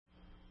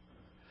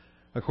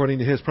According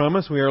to His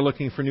promise, we are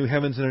looking for new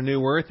heavens and a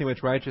new earth in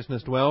which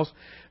righteousness dwells.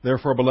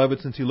 Therefore, beloved,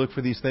 since you look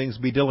for these things,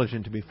 be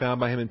diligent to be found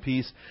by Him in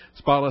peace,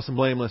 spotless and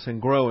blameless,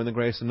 and grow in the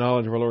grace and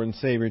knowledge of our Lord and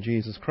Savior,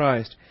 Jesus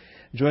Christ.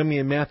 Join me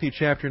in Matthew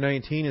chapter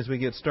 19 as we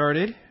get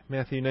started.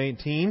 Matthew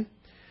 19,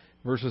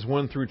 verses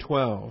 1 through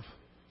 12.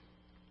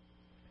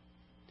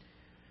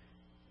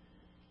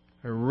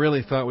 I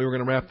really thought we were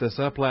going to wrap this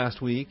up last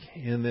week,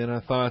 and then I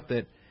thought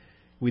that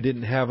we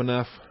didn't have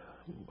enough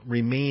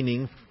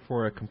remaining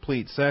for a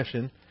complete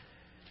session.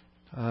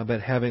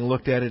 But having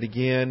looked at it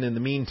again in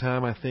the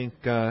meantime, I think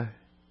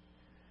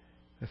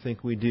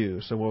we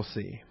do. So we'll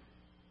see.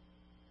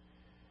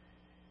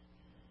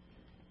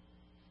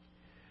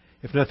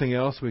 If nothing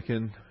else, we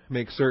can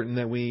make certain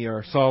that we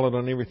are solid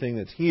on everything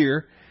that's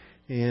here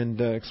and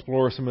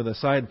explore some of the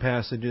side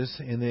passages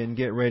and then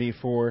get ready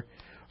for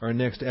our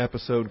next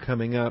episode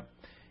coming up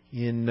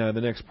in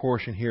the next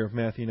portion here of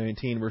Matthew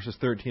 19, verses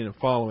 13 and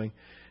following,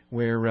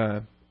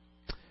 where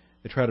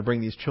they try to bring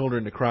these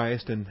children to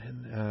Christ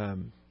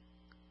and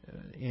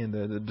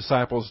the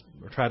disciples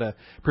try to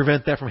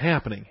prevent that from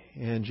happening.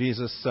 And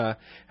Jesus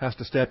has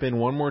to step in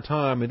one more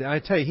time. And I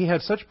tell you, He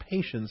had such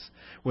patience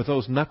with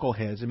those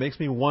knuckleheads. It makes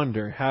me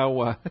wonder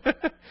how...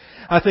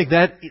 I think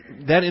that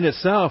in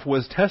itself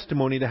was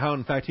testimony to how,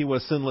 in fact, He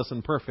was sinless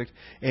and perfect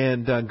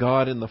and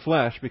God in the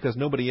flesh, because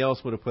nobody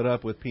else would have put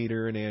up with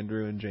Peter and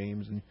Andrew and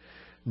James and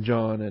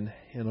John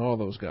and all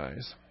those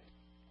guys.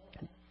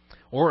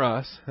 Or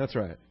us. That's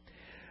right.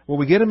 Well,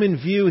 we get them in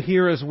view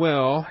here as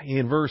well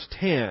in verse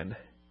 10.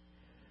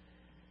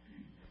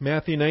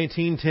 Matthew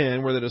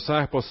 19:10, where the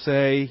disciples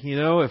say,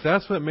 if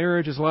that's what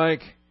marriage is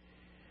like,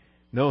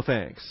 no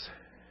thanks.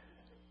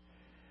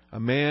 A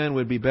man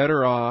would be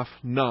better off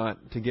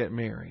not to get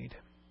married.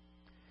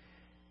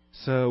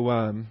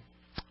 So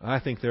I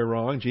think they're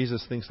wrong.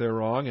 Jesus thinks they're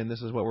wrong, and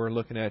this is what we're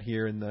looking at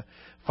here in the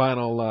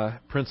final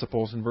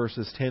principles in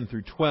verses 10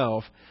 through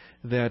 12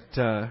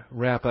 that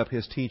wrap up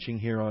His teaching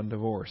here on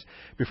divorce.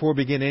 Before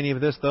we begin any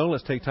of this, though,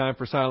 let's take time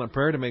for silent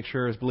prayer to make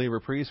sure as believer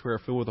priests we are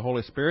filled with the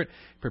Holy Spirit,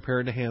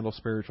 prepared to handle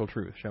spiritual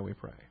truth. Shall we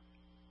pray?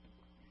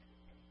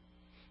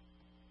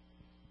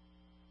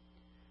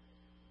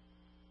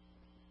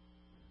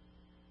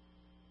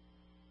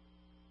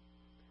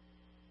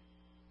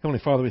 Heavenly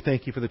Father, we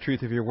thank You for the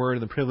truth of Your Word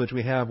and the privilege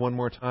we have one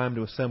more time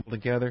to assemble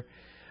together.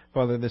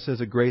 Father, this is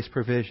a grace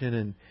provision,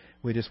 and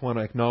we just want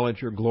to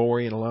acknowledge Your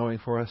glory in allowing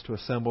for us to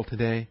assemble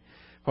today.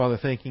 Father,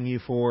 thanking You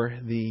for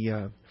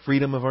the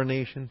freedom of our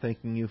nation,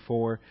 thanking You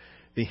for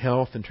the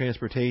health and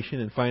transportation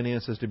and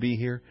finances to be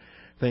here.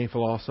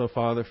 Thankful also,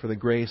 Father, for the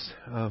grace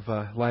of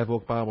Live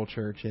Oak Bible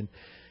Church and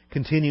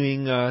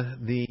continuing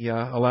the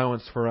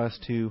allowance for us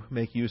to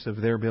make use of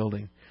their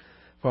building.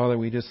 Father,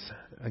 we just,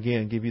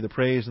 again, give You the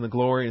praise and the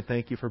glory and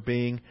thank You for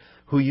being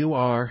who You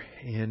are,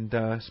 and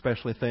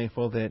especially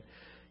thankful that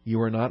You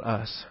are not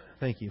us.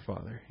 Thank You,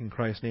 Father. In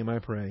Christ's name I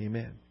pray.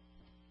 Amen.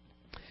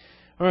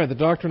 All right, the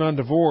doctrine on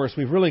divorce.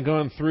 We've really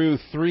gone through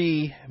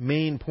 3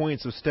 main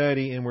points of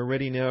study, and we're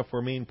ready now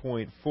for main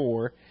point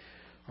 4,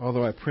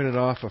 although I printed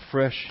off a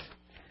fresh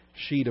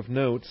sheet of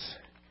notes,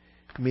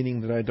 meaning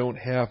that I don't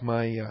have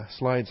my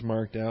slides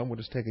marked out. We'll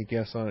just take a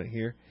guess on it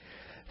here.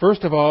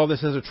 First of all,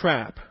 this is a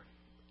trap.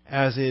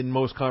 As in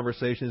most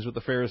conversations with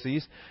the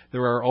Pharisees,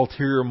 there are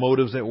ulterior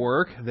motives at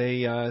work.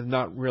 They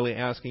not really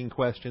asking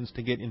questions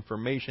to get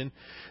information.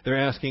 They're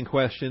asking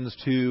questions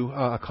to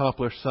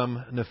accomplish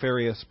some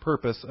nefarious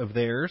purpose of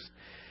theirs.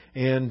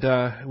 And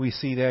we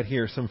see that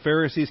here. Some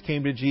Pharisees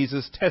came to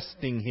Jesus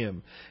testing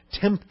Him,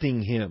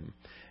 tempting Him,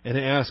 and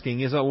asking,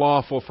 is it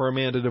lawful for a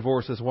man to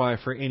divorce his wife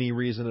for any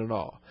reason at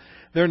all?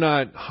 They're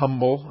not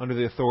humble under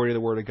the authority of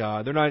the Word of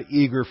God. They're not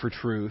eager for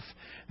truth.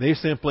 They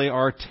simply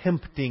are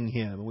tempting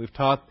Him. We've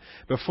taught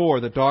before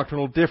the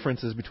doctrinal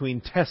differences between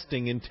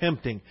testing and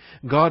tempting.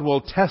 God will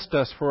test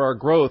us for our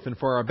growth and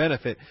for our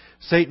benefit.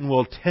 Satan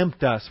will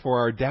tempt us for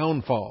our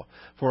downfall,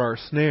 for our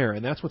snare.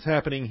 And that's what's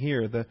happening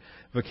here, the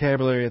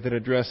vocabulary that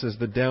addresses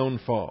the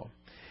downfall.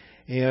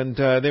 And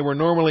they were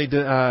normally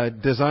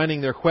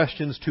designing their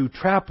questions to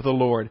trap the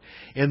Lord.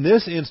 In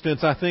this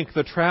instance, I think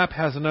the trap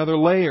has another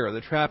layer.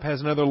 The trap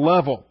has another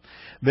level.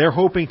 They're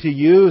hoping to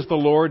use the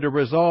Lord to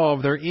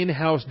resolve their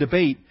in-house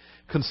debate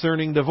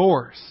concerning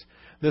divorce.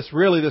 This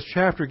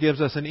chapter gives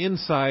us an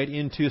insight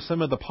into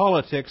some of the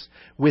politics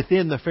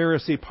within the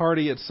Pharisee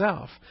party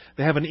itself.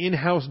 They have an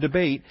in-house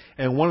debate,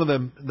 and one of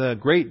the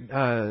great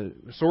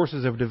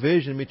sources of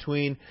division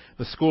between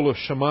the school of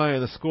Shammai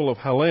and the school of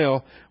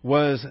Hillel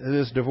was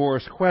this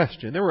divorce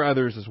question. There were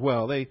others as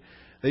well. They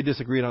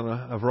disagreed on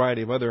a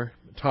variety of other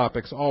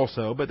topics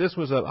also, but this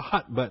was a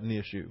hot-button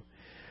issue.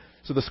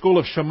 So the school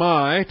of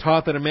Shammai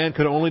taught that a man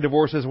could only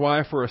divorce his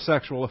wife for a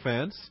sexual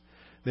offense.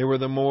 They were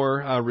the more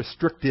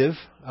restrictive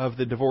of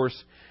the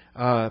divorce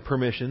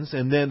permissions.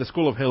 And then the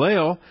school of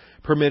Hillel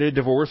permitted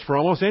divorce for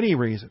almost any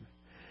reason,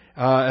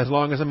 as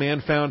long as a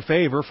man found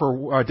favor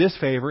or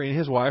disfavor in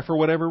his wife for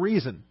whatever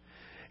reason.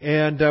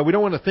 And we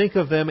don't want to think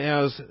of them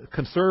as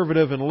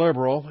conservative and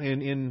liberal.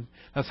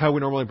 That's how we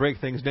normally break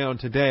things down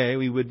today.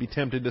 We would be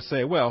tempted to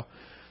say, well,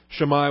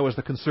 Shammai was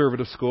the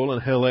conservative school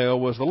and Hillel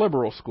was the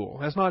liberal school.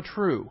 That's not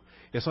true.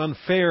 It's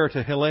unfair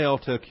to Hillel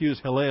to accuse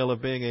Hillel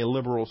of being a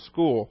liberal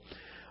school.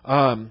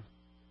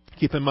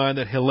 Keep in mind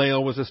that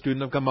Hillel was a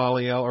student of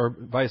Gamaliel, or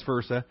vice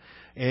versa,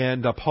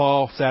 and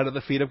Paul sat at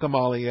the feet of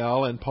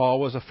Gamaliel, and Paul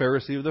was a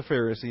Pharisee of the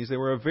Pharisees. They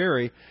were a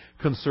very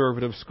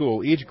conservative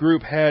school. Each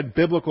group had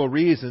biblical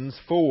reasons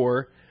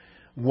for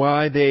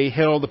why they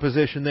held the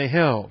position they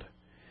held.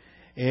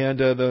 And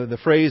the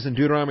phrase in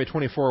Deuteronomy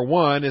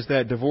 24:1 is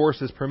that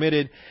divorce is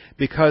permitted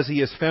because he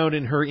has found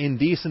in her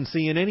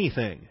indecency in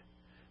anything.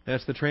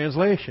 That's the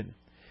translation.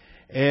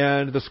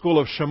 And the school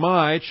of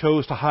Shammai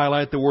chose to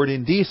highlight the word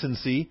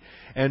indecency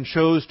and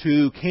chose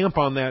to camp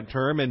on that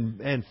term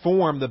and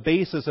form the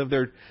basis of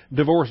their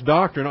divorce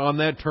doctrine on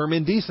that term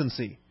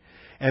indecency.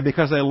 And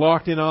because they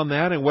locked in on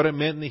that and what it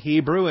meant in the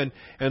Hebrew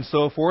and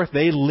so forth,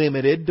 they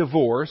limited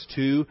divorce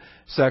to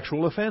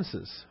sexual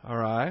offenses. All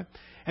right?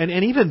 And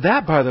even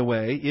that, by the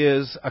way,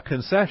 is a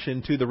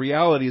concession to the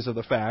realities of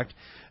the fact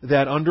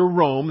that under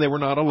Rome they were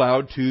not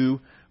allowed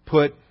to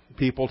put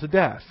people to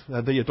death.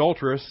 The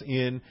adulteress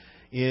in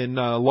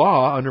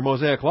law, under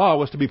Mosaic law,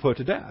 was to be put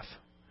to death.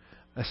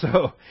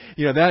 So,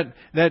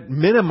 that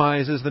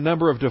minimizes the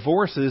number of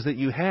divorces that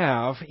you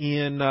have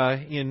in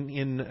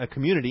a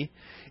community,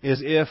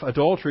 is if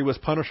adultery was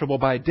punishable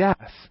by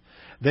death.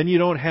 Then you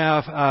don't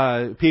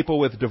have people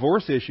with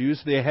divorce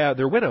issues.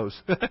 They're widows,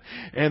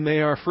 and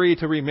they are free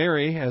to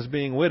remarry as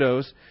being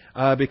widows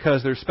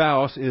because their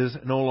spouse is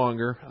no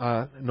longer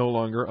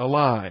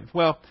alive.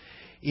 Well,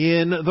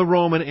 in the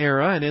Roman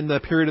era and in the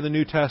period of the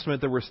New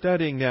Testament that we're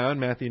studying now in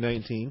Matthew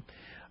 19,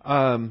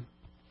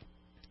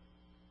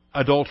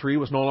 adultery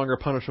was no longer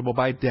punishable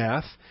by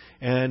death,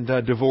 and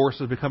divorce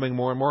was becoming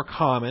more and more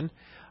common.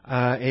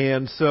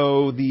 And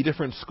so the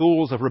different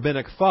schools of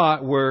rabbinic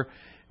thought were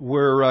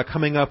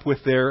coming up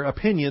with their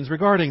opinions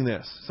regarding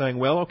this, saying,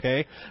 well,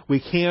 okay, we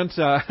can't,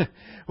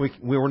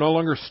 we were no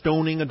longer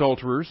stoning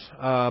adulterers,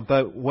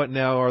 but what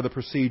now are the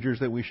procedures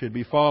that we should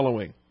be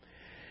following?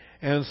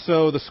 And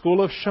so the school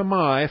of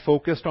Shammai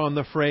focused on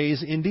the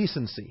phrase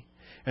indecency,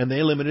 and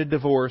they limited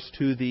divorce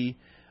to the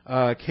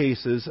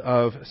cases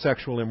of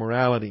sexual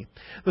immorality.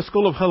 The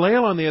school of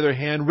Hillel, on the other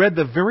hand, read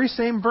the very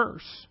same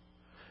verse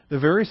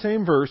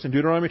in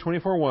Deuteronomy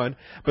 24:1,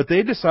 but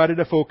they decided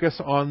to focus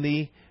on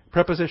the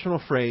prepositional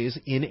phrase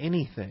in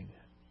anything.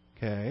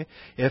 Okay?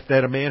 If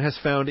that a man has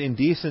found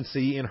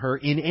indecency in her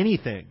in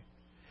anything.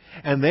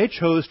 And they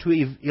chose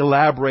to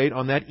elaborate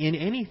on that in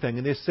anything.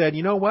 And they said,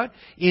 you know what?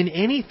 In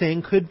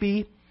anything could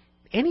be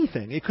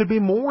anything. It could be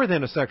more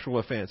than a sexual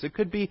offense. It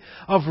could be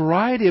a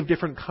variety of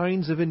different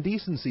kinds of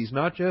indecencies,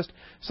 not just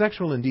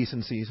sexual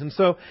indecencies. And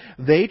so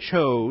they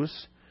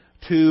chose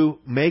to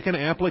make an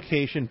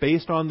application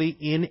based on the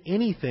in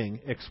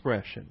anything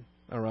expression.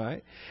 All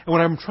right? And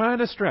what I'm trying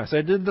to stress,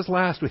 I did this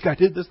last week, I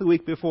did this the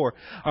week before,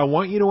 I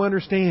want you to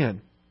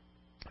understand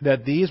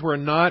that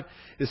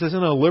this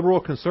isn't a liberal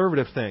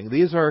conservative thing.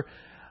 These are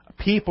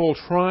people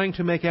trying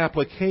to make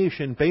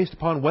application based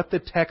upon what the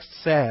text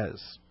says.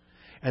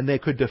 And they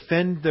could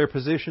defend their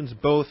positions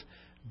both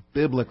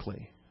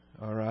biblically.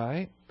 All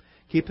right?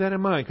 Keep that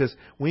in mind, because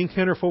we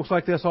encounter folks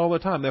like this all the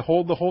time. They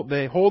hold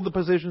the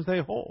positions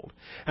they hold.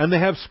 And they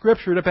have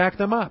Scripture to back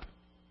them up.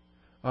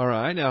 All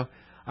right? Now,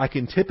 I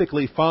can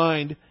typically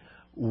find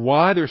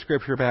why their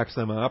Scripture backs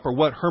them up, or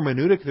what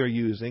hermeneutic they're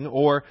using,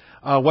 or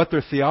what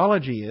their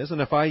theology is. And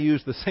if I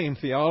use the same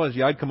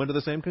theology, I'd come into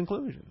the same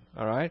conclusion.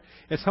 All right?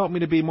 It's helped me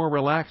to be more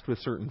relaxed with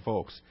certain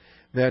folks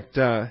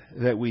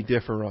that we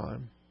differ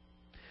on.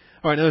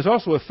 All right. Now, there's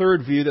also a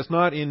third view that's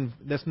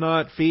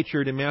not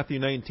featured in Matthew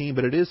 19,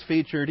 but it is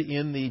featured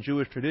in the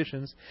Jewish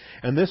traditions.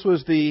 And this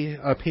was the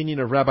opinion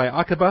of Rabbi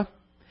Akiba,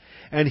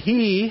 and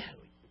he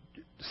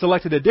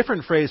selected a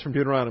different phrase from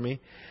Deuteronomy.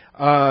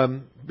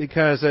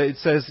 Because it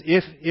says,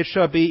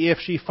 if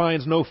she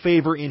finds no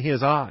favor in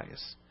his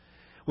eyes,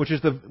 which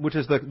is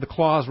the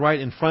clause right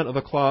in front of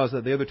the clause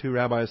that the other two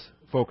rabbis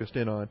focused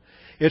in on.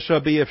 It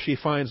shall be if she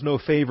finds no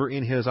favor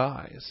in his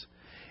eyes.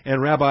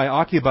 And Rabbi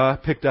Akiba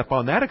picked up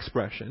on that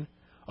expression.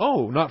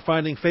 Oh, not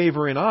finding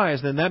favor in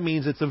eyes, then that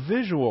means it's a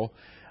visual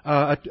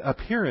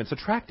appearance,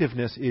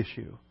 attractiveness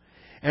issue.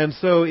 And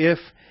so if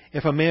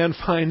a man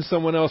finds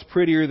someone else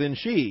prettier than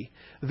she,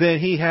 then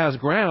he has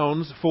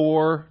grounds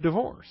for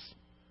divorce.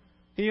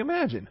 Can you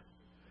imagine?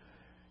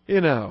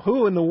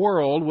 Who in the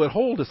world would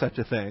hold to such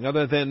a thing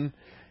other than,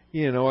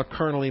 a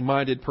carnally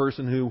minded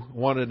person who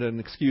wanted an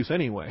excuse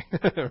anyway,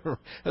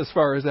 as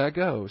far as that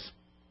goes.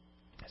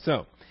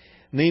 So,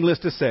 needless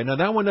to say, now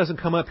that one doesn't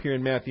come up here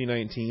in Matthew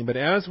 19, but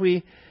as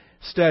we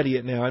study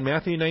it now, in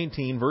Matthew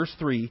 19, verse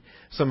 3,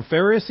 some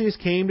Pharisees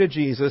came to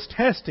Jesus,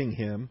 testing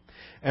him,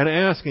 and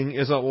asking,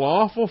 is it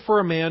lawful for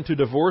a man to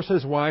divorce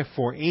his wife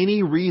for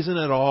any reason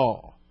at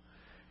all?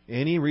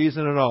 Any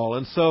reason at all.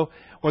 And so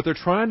what they're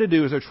trying to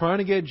do is they're trying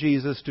to get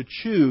Jesus to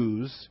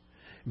choose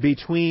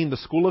between the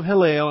school of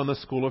Hillel and the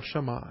school of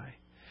Shammai.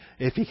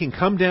 If he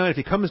comes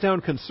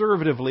down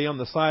conservatively on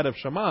the side of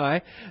Shammai,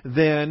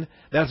 then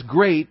that's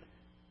great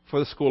for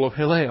the school of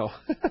Hillel.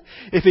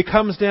 If he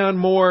comes down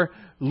more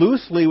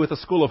loosely with the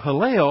school of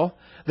Hillel,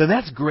 then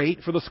that's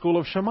great for the school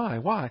of Shammai.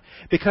 Why?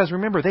 Because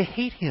remember, they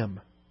hate him.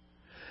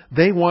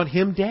 They want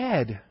him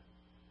dead.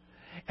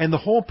 And the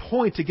whole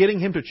point to getting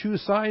him to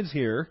choose sides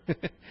here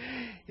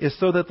is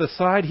so that the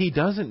side he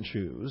doesn't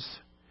choose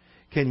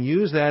can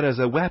use that as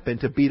a weapon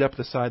to beat up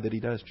the side that he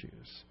does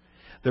choose.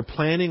 They're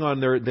planning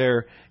on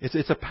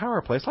it's a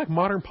power play. It's like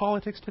modern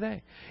politics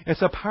today.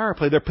 It's a power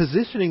play. They're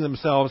positioning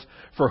themselves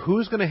for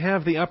who's going to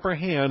have the upper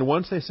hand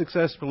once they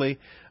successfully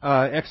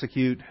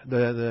execute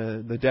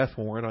the death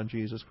warrant on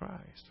Jesus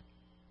Christ.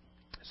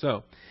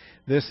 So,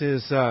 this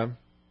is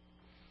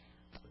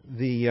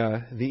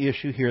the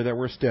issue here that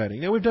we're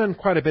studying. Now, we've done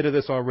quite a bit of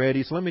this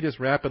already, so let me just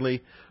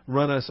rapidly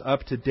run us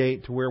up to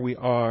date to where we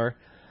are.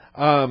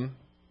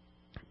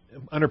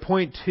 Under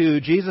point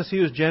 2, Jesus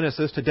used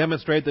Genesis to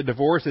demonstrate that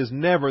divorce is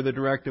never the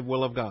directive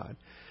will of God.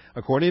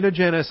 According to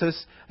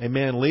Genesis, a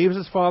man leaves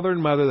his father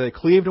and mother, they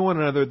cleave to one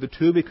another, the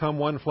two become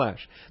one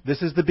flesh.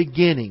 This is the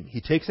beginning. He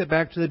takes it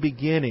back to the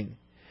beginning.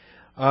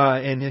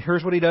 And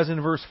here's what he does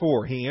in verse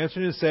 4. He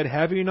answered and said,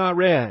 "Have you not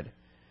read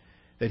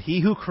that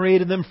he who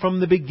created them from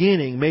the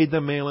beginning made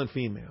them male and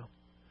female?"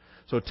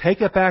 So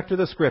take it back to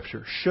the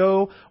Scripture.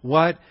 Show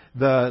what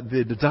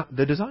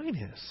the design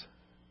is.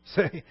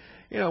 Say,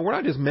 we're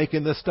not just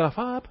making this stuff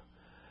up.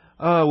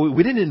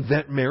 We didn't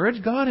invent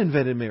marriage. God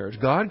invented marriage.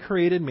 God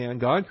created man.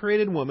 God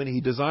created woman. He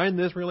designed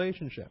this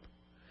relationship.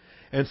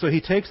 And so he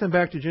takes them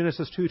back to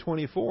Genesis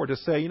 2:24 to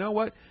say, you know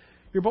what?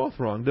 You're both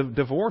wrong.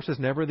 Divorce is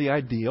never the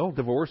ideal.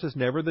 Divorce is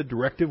never the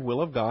directive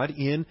will of God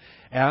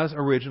as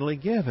originally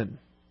given.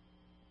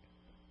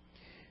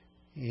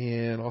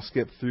 And I'll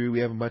skip through. We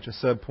have a bunch of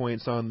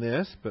subpoints on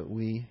this, but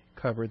we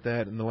covered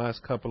that in the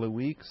last couple of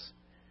weeks.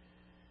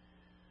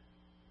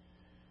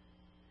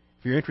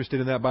 If you're interested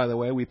in that, by the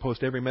way, we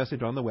post every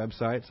message on the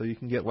website, so you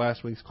can get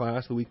last week's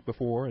class, the week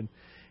before,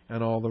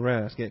 and all the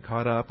rest. Get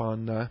caught up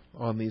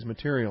on these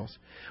materials.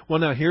 Well,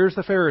 now, here's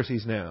the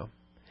Pharisees now.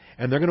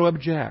 And they're going to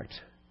object.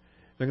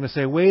 They're going to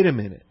say, wait a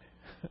minute.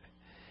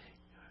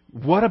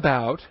 What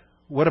about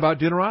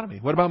Deuteronomy?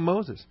 What about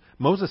Moses?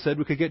 Moses said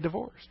we could get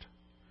divorced.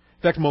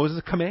 In fact,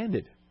 Moses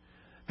commanded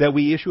that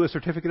we issue a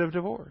certificate of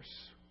divorce.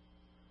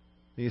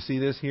 Do you see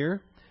this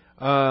here?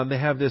 They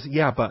have this,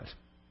 yeah, but.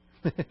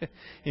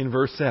 In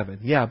verse 7.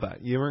 Yeah,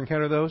 but. You ever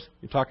encounter those?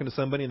 You're talking to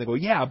somebody and they go,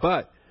 yeah,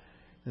 but.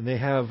 And they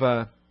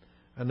have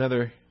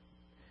another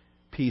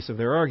piece of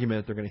their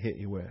argument they're going to hit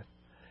you with.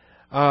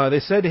 They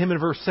said to him in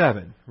verse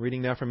 7,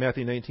 reading now from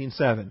Matthew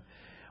 19:7,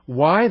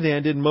 "Why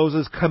then did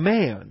Moses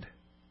command?"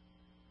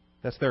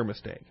 That's their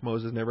mistake.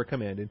 Moses never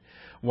commanded.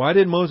 "Why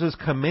did Moses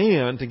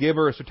command to give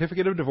her a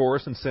certificate of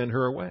divorce and send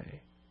her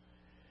away?"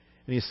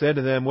 And he said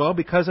to them, well,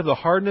 because of the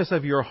hardness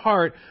of your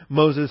heart,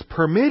 Moses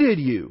permitted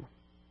you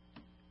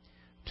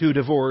to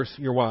divorce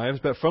your wives,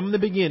 but from the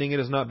beginning it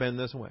has not been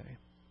this way.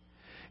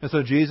 And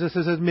so Jesus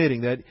is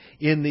admitting that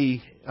in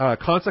the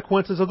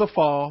consequences of the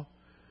fall,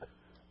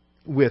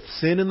 with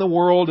sin in the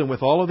world and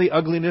with all of the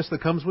ugliness that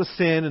comes with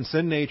sin and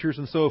sin natures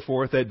and so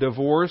forth, that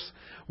divorce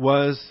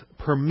was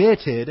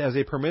permitted as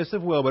a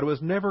permissive will, but it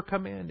was never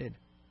commanded.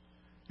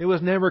 It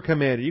was never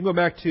commanded. You can go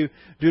back to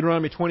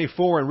Deuteronomy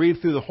 24 and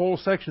read through the whole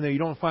section there. You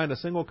don't find a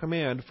single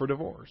command for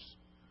divorce.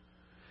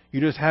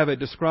 You just have it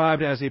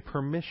described as a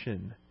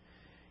permission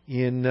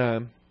in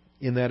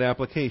that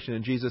application.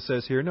 And Jesus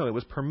says here, no, it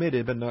was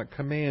permitted but not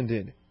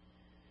commanded.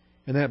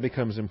 And that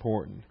becomes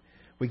important.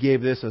 We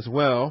gave this as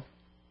well.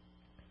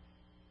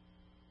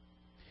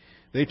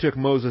 They took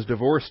Moses'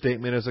 divorce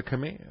statement as a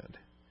command.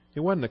 It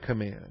wasn't a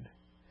command.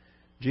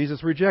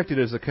 Jesus rejected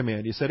it as a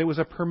command. He said it was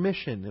a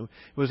permission.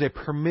 It was a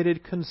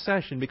permitted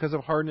concession because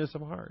of hardness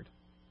of heart.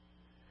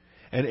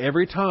 And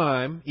every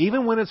time,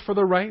 even when it's for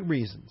the right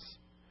reasons,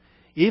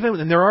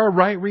 and there are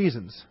right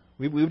reasons.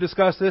 We've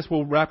discussed this.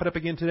 We'll wrap it up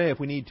again today if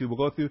we need to. We'll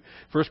go through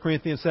 1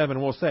 Corinthians 7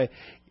 and we'll say,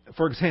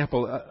 for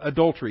example,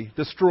 adultery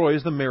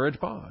destroys the marriage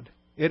bond.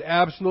 It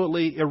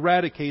absolutely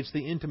eradicates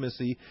the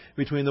intimacy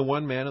between the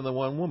one man and the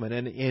one woman.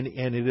 And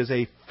it is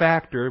a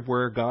factor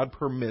where God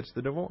permits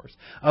the divorce.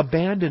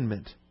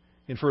 Abandonment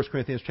in 1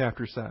 Corinthians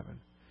chapter 7.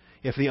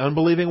 If the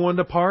unbelieving one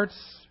departs,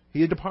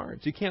 he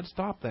departs. You can't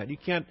stop that. You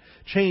can't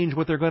change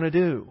what they're going to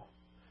do.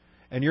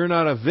 And you're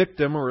not a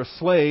victim or a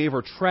slave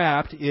or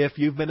trapped if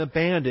you've been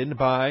abandoned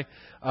by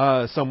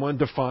someone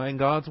defying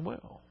God's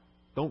will.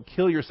 Don't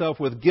kill yourself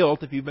with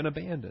guilt if you've been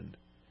abandoned.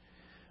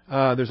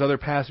 There's other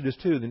passages,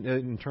 too,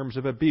 in terms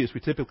of abuse. We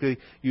typically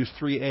use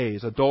 3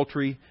 A's: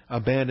 adultery,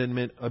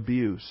 abandonment,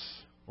 abuse.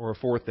 Or a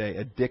 4th A,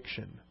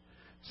 addiction.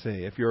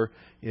 See, if you're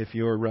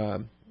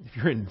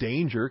in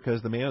danger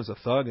because the man is a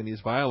thug and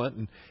he's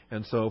violent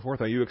and so forth,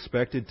 are you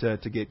expected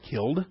to get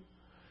killed?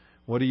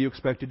 What are you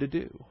expected to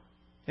do?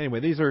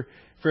 Anyway, these are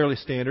fairly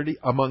standard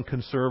among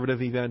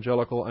conservative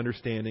evangelical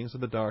understandings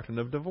of the doctrine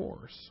of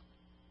divorce.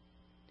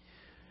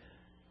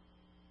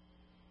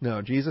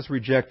 No, Jesus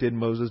rejected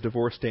Moses'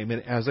 divorce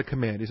statement as a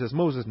command. He says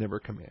Moses never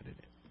commanded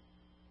it.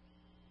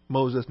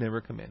 Moses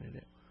never commanded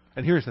it.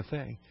 And here's the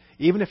thing.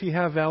 Even if you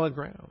have valid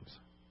grounds,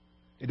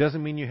 it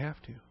doesn't mean you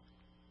have to.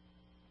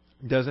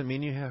 Doesn't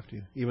mean you have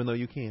to, even though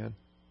you can.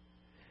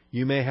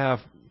 You may have,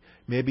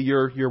 maybe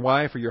your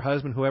wife or your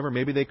husband, whoever,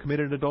 maybe they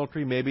committed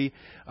adultery. Maybe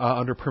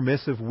under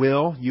permissive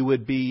will, you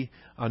would be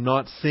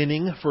not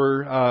sinning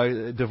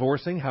for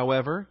divorcing.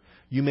 However,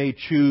 you may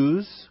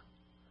choose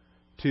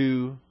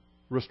to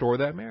restore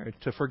that marriage,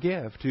 to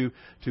forgive, to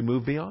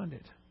move beyond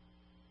it.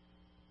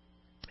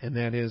 And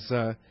that is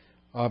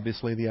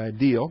obviously the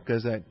ideal,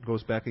 because that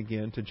goes back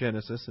again to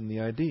Genesis and the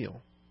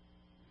ideal.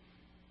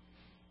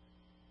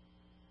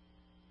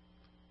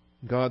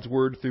 God's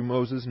Word through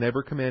Moses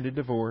never commanded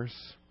divorce.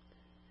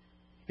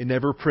 It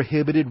never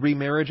prohibited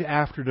remarriage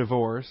after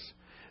divorce.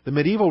 The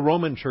medieval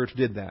Roman Church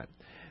did that.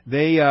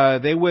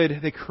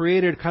 They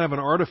created kind of an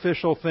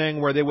artificial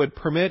thing where they would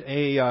permit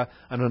an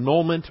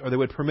annulment, or they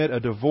would permit a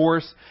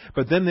divorce,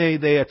 but then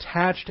they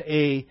attached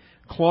a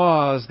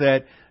clause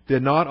that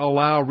did not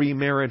allow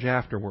remarriage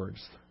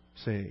afterwards.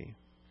 See,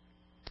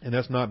 and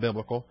that's not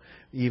biblical.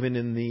 Even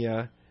in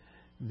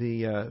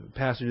the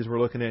passages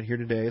we're looking at here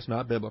today, it's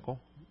not biblical.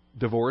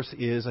 Divorce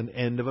is an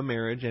end of a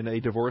marriage, and a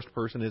divorced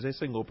person is a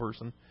single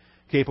person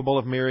capable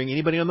of marrying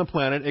anybody on the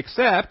planet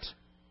except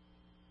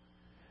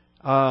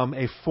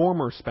a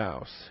former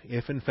spouse,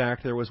 if in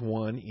fact there was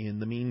one in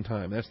the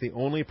meantime. That's the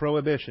only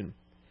prohibition.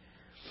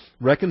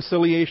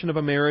 Reconciliation of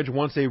a marriage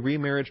once a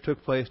remarriage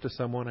took place to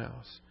someone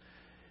else.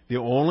 The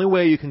only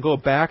way you can go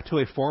back to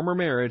a former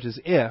marriage is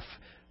if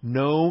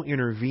no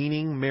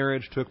intervening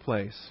marriage took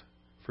place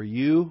for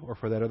you or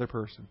for that other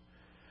person.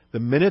 The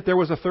minute there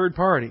was a third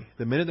party,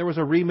 the minute there was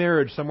a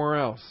remarriage somewhere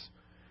else,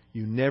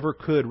 you never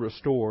could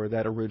restore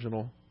that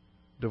original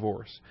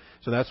divorce.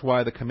 So that's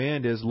why the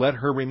command is, let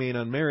her remain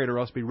unmarried or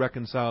else be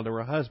reconciled to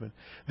her husband.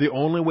 The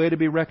only way to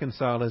be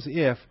reconciled is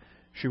if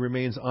she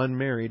remains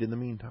unmarried in the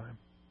meantime.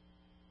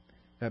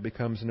 That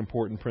becomes an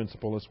important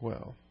principle as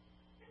well.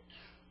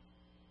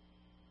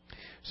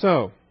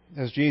 So,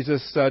 as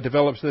Jesus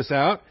develops this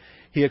out,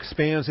 He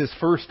expands His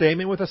first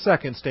statement with a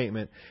second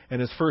statement.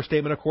 And His first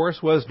statement, of course,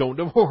 was, don't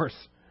divorce.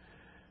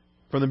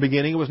 From the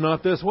beginning, it was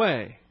not this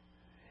way.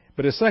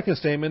 But His second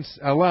statement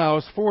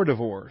allows for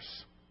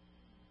divorce.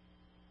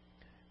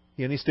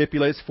 And He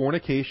stipulates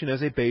fornication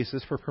as a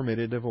basis for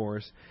permitted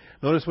divorce.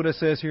 Notice what it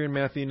says here in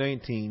Matthew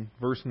 19,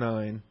 verse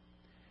 9.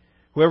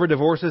 Whoever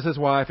divorces his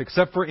wife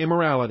except for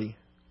immorality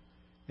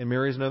and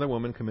marries another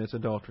woman commits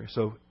adultery.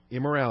 So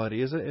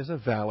immorality is a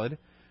valid,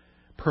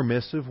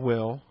 permissive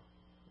will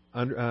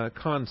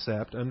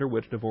concept under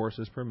which divorce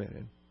is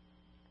permitted.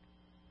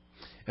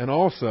 And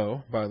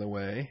also, by the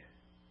way,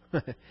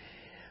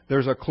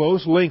 there's a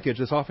close linkage.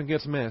 This often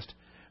gets missed.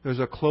 There's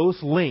a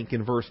close link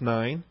in verse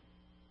 9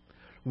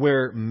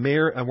 where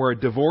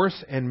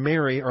divorce and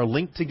marry are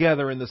linked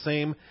together in the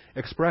same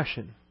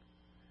expression.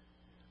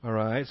 All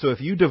right? So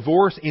if you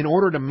divorce in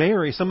order to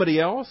marry somebody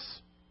else,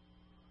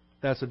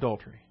 that's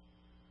adultery.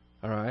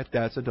 All right?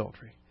 That's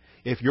adultery.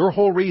 If your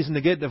whole reason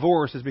to get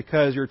divorced is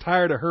because you're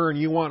tired of her and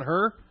you want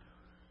her,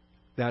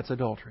 that's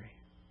adultery.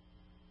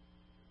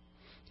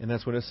 And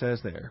that's what it says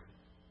there.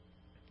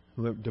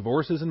 Whoever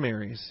divorces and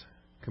marries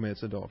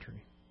commits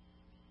adultery.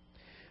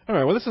 All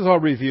right, well, this is all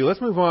review.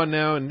 Let's move on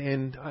now.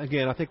 And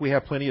again, I think we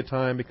have plenty of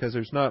time because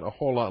there's not a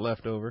whole lot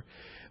left over.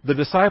 The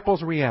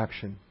disciples'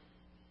 reaction.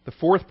 The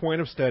fourth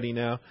point of study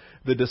now,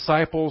 the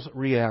disciples'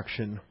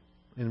 reaction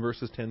in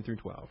verses 10 through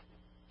 12.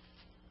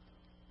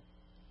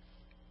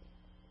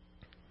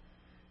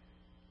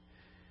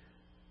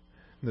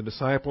 The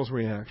disciples'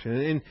 reaction.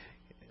 And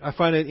I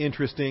find it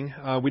interesting.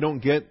 We don't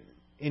get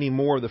any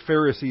more of the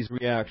Pharisees'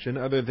 reaction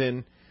other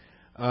than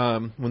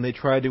when they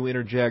try to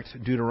interject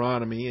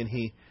Deuteronomy and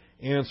He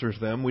answers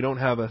them. We don't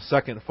have a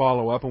second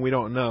follow-up, and we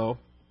don't know.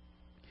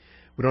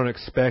 We don't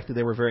expect that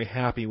they were very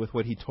happy with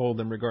what He told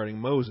them regarding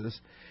Moses.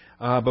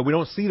 But we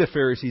don't see the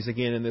Pharisees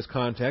again in this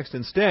context.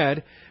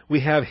 Instead,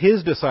 we have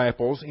His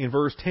disciples in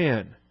verse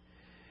 10.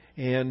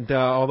 And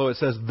although it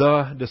says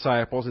the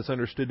disciples, it's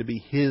understood to be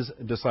His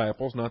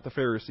disciples, not the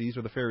Pharisees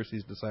or the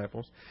Pharisees'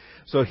 disciples.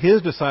 So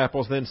His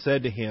disciples then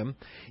said to Him,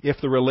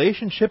 if the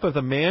relationship of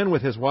the man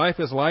with his wife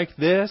is like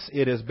this,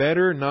 it is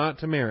better not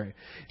to marry.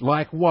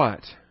 Like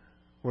what?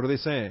 What are they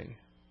saying?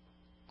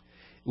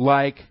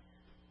 Like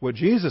what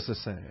Jesus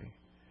is saying.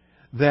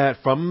 That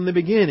from the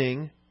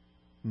beginning,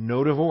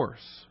 no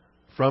divorce.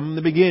 From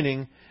the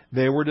beginning,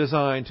 they were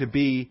designed to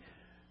be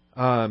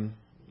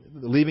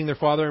leaving their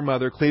father and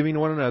mother, cleaving to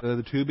one another,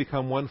 the two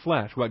become one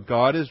flesh. What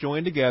God has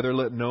joined together,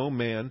 let no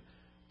man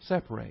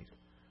separate.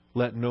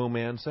 Let no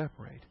man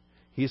separate.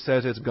 He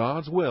says it's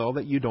God's will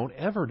that you don't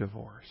ever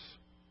divorce.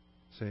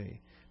 See,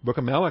 Book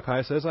of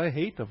Malachi says, I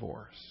hate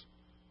divorce.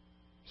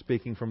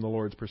 Speaking from the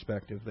Lord's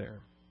perspective there.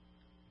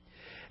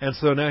 And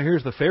so now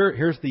here's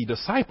the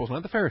disciples,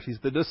 not the Pharisees,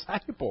 the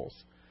disciples,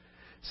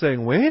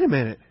 saying, wait a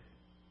minute.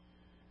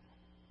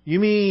 You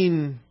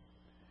mean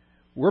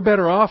we're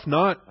better off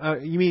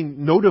you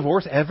mean no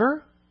divorce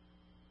ever?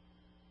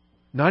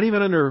 Not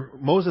even under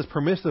Moses'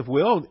 permissive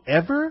will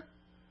ever?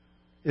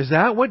 Is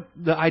that what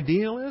the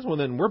ideal is? Well,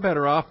 then we're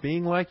better off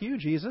being like you,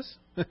 Jesus.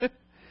 Okay,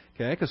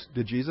 because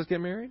did Jesus get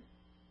married?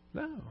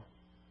 No.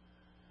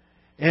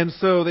 And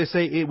so they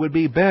say it would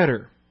be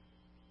better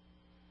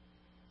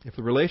If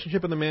the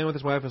relationship of the man with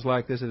his wife is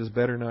like this, it is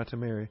better not to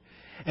marry.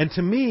 And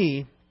to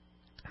me,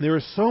 there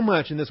is so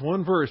much in this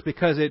one verse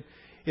because it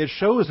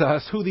shows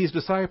us who these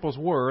disciples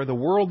were, the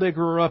world they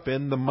grew up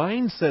in, the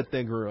mindset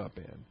they grew up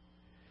in,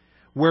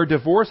 where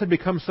divorce had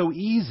become so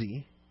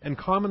easy and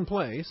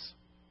commonplace.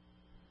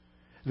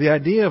 The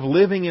idea of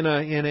living in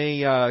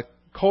a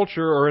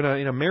culture or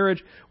in a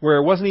marriage where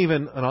it wasn't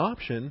even an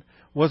option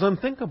was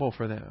unthinkable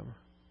for them.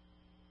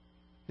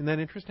 Isn't that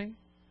interesting?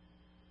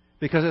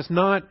 Because it's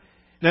not...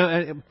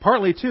 Now,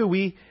 partly, too,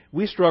 we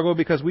struggle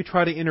because we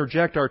try to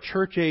interject our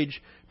church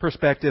age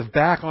perspective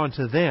back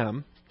onto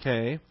them,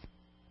 okay?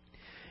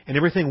 And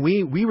everything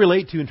we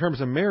relate to in terms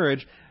of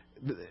marriage,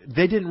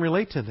 they didn't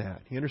relate to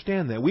that. You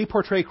understand that? We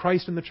portray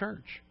Christ in the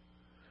church,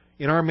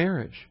 in our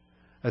marriage.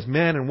 As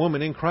man and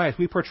woman in Christ,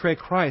 we portray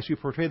Christ. We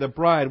portray the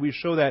bride. We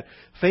show that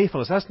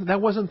faithfulness.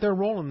 That wasn't their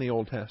role in the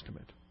Old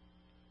Testament.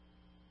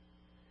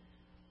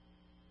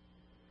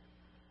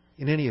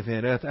 In any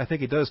event, I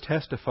think it does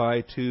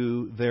testify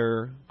to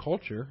their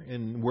culture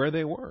and where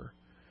they were.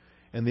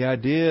 And the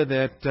idea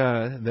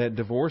that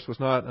divorce was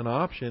not an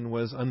option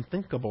was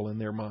unthinkable in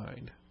their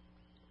mind.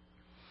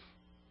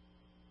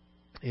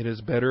 It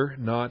is better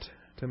not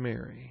to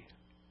marry.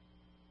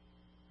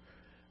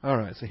 All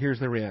right, so here's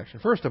the reaction.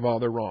 First of all,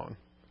 they're wrong.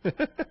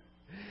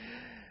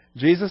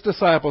 Jesus'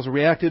 disciples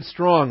reacted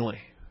strongly.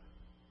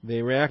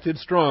 They reacted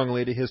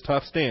strongly to his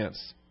tough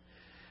stance.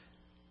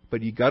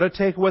 But you got to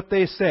take what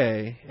they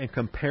say and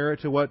compare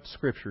it to what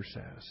Scripture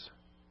says.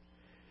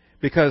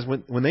 Because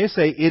when they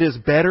say it is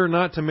better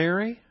not to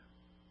marry,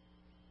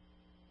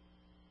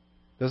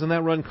 doesn't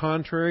that run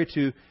contrary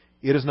to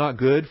it is not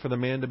good for the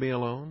man to be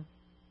alone?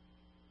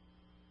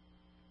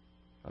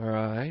 All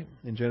right,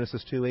 in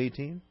Genesis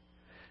 2:18.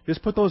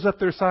 Just put those up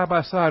there side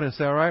by side and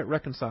say, all right,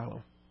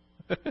 reconcile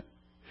them.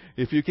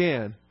 If you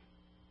can.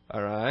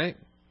 All right.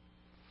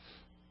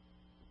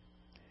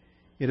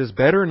 It is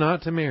better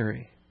not to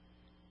marry.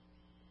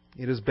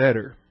 It is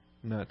better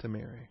not to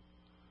marry.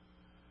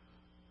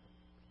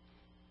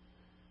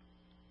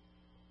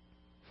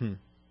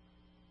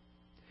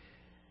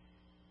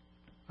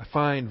 I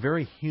find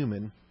very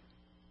human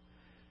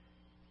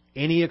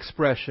any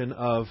expression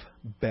of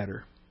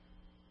better.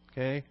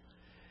 Okay?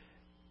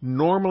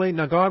 Normally,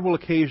 now God will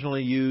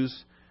occasionally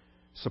use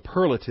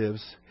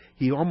superlatives.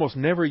 He almost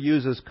never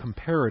uses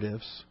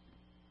comparatives.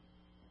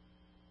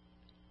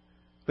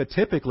 But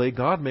typically,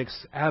 God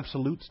makes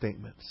absolute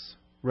statements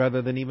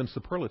rather than even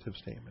superlative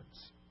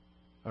statements.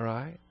 All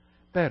right?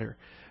 Better.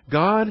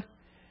 God,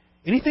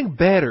 anything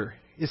better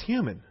is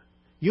human.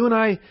 You and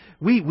I,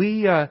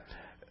 we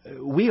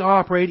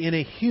operate in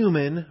a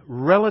human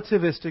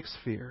relativistic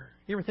sphere.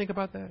 You ever think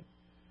about that?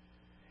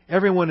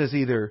 Everyone is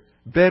either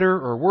better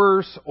or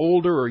worse,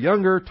 older or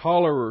younger,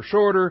 taller or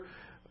shorter.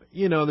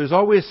 You know, there's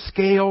always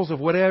scales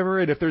of whatever.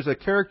 And if there's a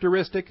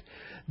characteristic,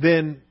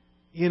 then,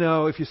 you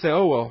know, if you say,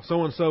 oh, well,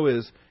 so-and-so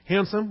is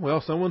handsome,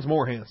 well, someone's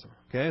more handsome.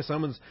 Okay?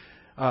 Someone's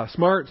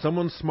smart,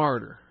 someone's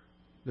smarter.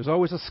 There's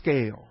always a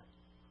scale.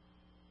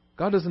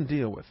 God doesn't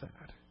deal with that.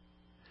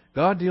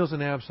 God deals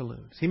in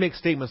absolutes. He makes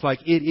statements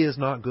like, it is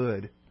not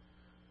good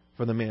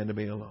for the man to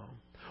be alone.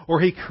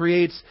 Or He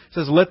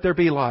says, let there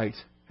be light,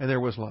 and there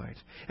was light.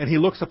 And He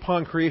looks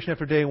upon creation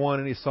after day one,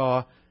 and He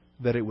saw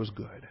that it was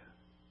good.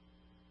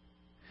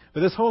 But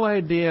this whole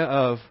idea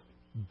of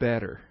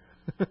better,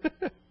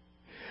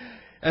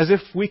 as if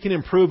we can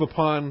improve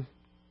upon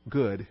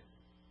good.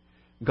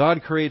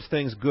 God creates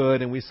things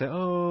good, and we say,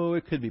 oh,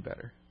 it could be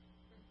better.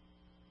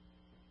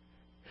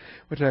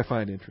 Which I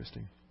find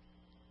interesting.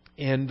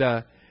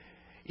 And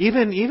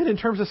even in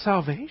terms of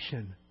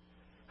salvation,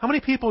 how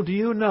many people do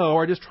you know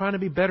are just trying to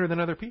be better than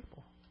other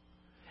people?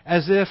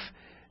 As if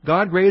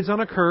God grades on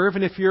a curve,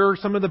 and if you're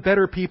some of the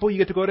better people, you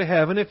get to go to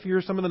heaven. If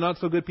you're some of the not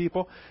so good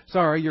people,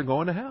 sorry, you're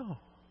going to hell.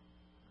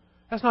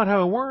 That's not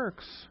how it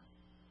works.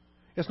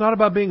 It's not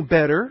about being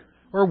better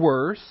or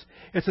worse.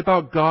 It's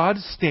about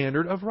God's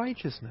standard of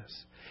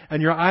righteousness.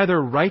 And you're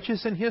either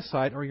righteous in His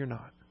sight or you're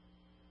not.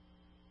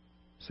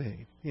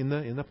 See, in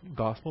the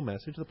gospel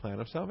message, the plan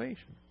of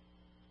salvation.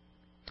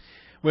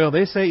 Well,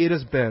 they say it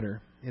is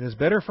better. It is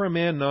better for a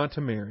man not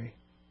to marry.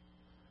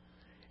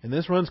 And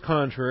this runs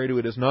contrary to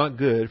it is not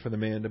good for the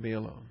man to be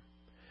alone.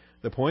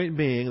 The point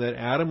being that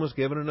Adam was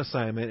given an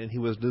assignment and he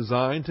was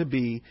designed to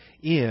be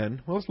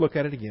in, well, let's look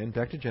at it again,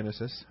 back to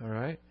Genesis, all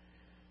right?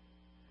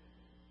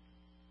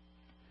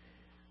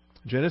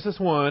 Genesis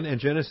 1 and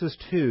Genesis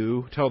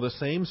 2 tell the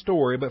same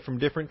story, but from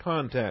different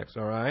contexts,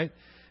 all right?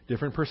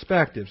 Different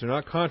perspectives. They're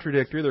not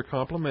contradictory, they're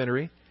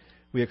complementary.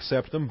 We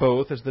accept them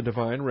both as the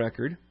divine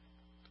record.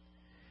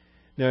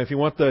 Now, if you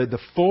want the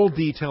full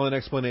detail and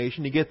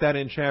explanation, you get that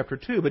in chapter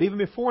 2. But even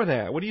before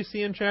that, what do you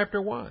see in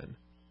chapter 1?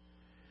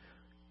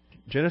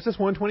 Genesis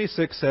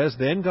 1:26 says,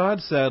 Then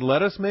God said,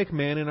 Let us make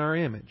man in our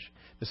image.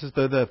 This is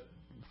the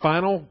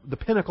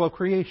pinnacle of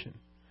creation.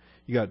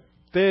 You got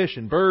fish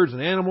and birds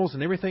and animals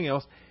and everything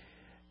else.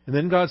 And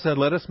then God said,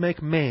 Let us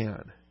make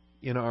man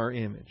in our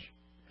image,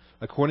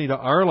 according to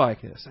our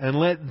likeness, and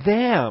let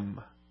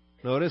them,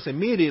 notice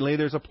immediately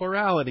there's a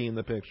plurality in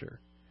the picture.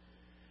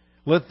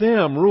 Let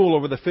them rule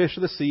over the fish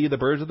of the sea, the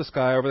birds of the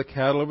sky, over the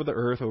cattle, over the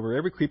earth, over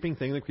every creeping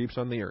thing that creeps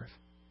on the earth.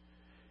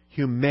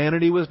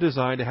 Humanity was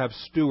designed to have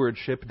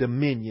stewardship,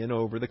 dominion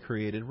over the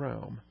created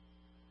realm.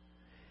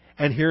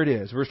 And here it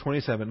is, verse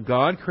 27.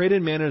 God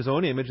created man in His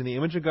own image. In the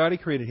image of God He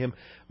created him.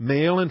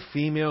 Male and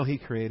female He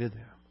created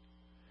them.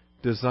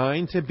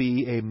 Designed to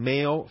be a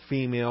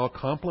male-female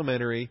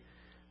complementary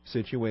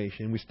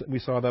situation. We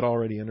saw that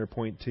already under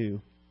point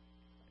 2.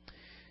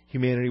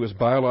 Humanity was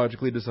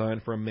biologically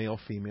designed for a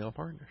male-female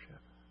partnership.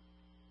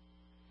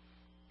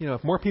 You know,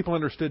 if more people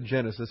understood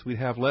Genesis, we'd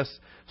have less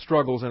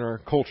struggles in our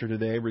culture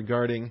today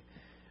regarding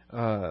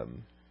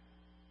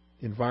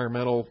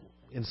environmental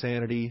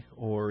insanity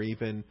or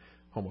even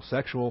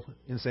homosexual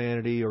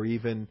insanity or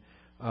even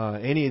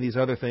any of these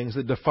other things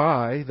that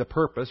defy the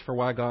purpose for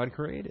why God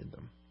created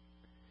them.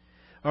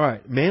 All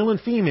right, male and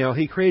female,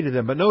 He created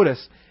them. But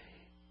notice,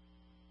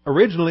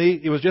 originally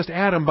it was just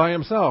Adam by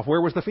himself.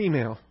 Where was the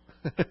female?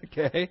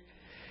 Okay?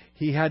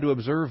 He had to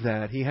observe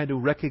that. He had to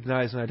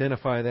recognize and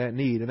identify that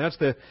need. And that's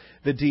the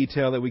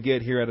detail that we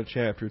get here out of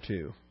chapter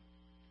 2.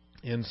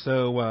 And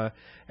so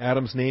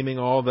Adam's naming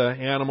all the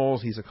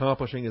animals. He's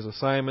accomplishing his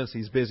assignments.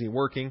 He's busy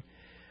working.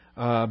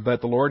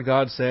 But the Lord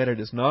God said, "It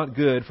is not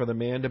good for the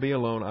man to be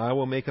alone. I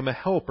will make him a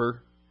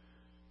helper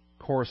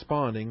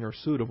corresponding or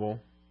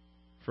suitable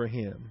for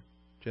him."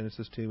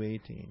 Genesis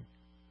 2:18.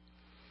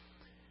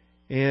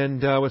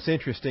 And what's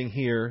interesting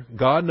here,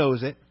 God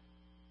knows it,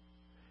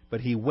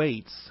 but He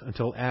waits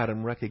until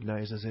Adam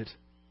recognizes it.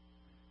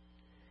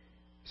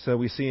 So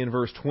we see in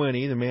verse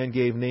 20, the man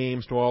gave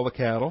names to all the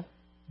cattle,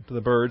 to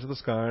the birds of the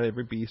sky, and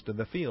every beast of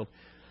the field.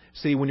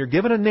 See, when you're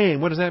given a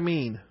name, what does that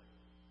mean? It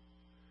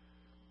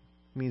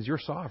means you're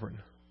sovereign.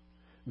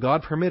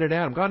 God permitted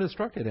Adam. God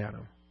instructed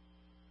Adam.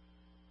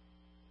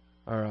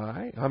 All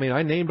right? I mean,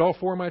 I named all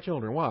 4 of my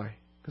children. Why?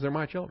 Because they're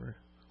my children.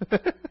 They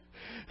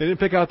didn't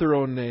pick out their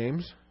own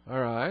names. All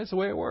right? It's the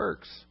way it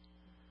works.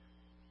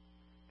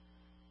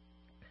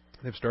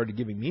 They've started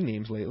giving me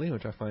names lately,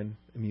 which I find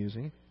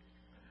amusing.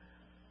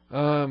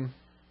 But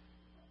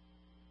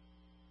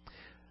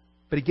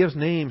He gives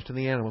names to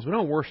the animals. We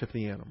don't worship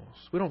the animals.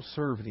 We don't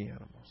serve the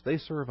animals. They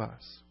serve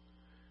us.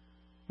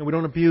 And we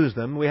don't abuse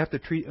them. We have to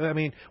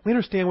we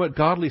understand what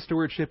godly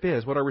stewardship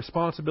is, what our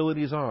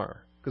responsibilities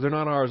are. Because they're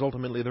not ours,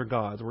 ultimately they're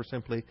God's. We're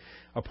simply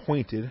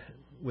appointed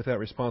with that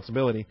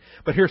responsibility.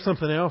 But here's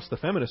something else the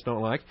feminists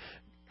don't like.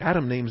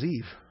 Adam names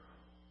Eve.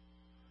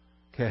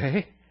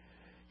 Okay?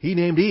 He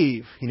named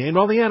Eve. He named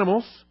all the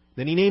animals.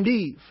 Then He named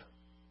Eve.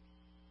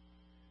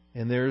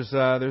 And there's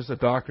a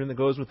doctrine that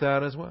goes with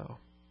that as well.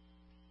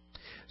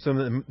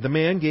 So the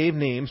man gave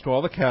names to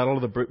all the cattle,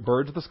 to the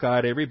birds of the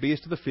sky, to every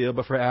beast of the field.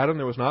 But for Adam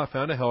there was not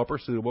found a helper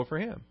suitable for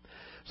him.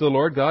 So the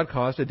Lord God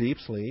caused a deep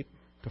sleep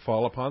to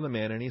fall upon the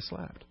man, and he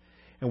slept.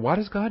 And why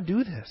does God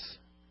do this?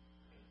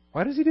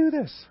 Why does He do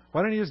this?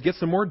 Why don't He just get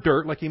some more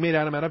dirt, like He made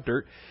Adam out of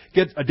dirt,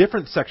 get a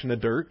different section of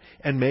dirt,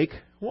 and make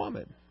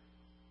woman?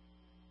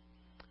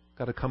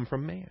 Got to come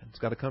from man. It's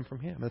got to come from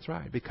him. That's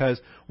right. Because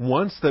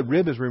once the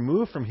rib is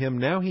removed from him,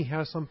 now he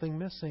has something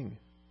missing.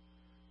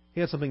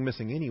 He had something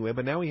missing anyway,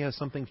 but now he has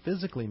something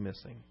physically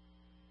missing.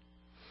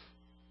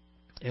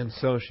 And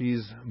so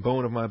she's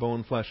bone of my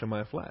bone, flesh of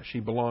my flesh. She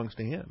belongs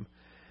to him.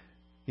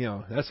 You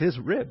know, that's his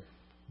rib.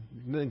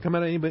 It doesn't come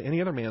out of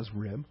any other man's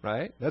rib,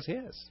 right? That's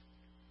his.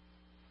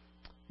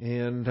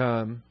 And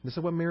this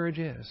is what marriage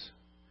is.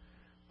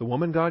 The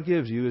woman God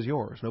gives you is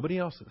yours. Nobody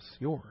else's.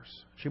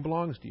 Yours. She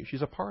belongs to you.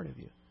 She's a part of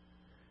you.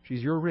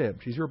 She's your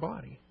rib. She's your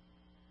body.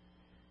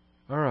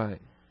 All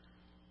right.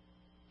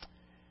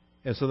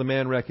 And so the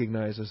man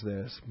recognizes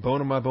this.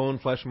 Bone of my bone,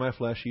 flesh of my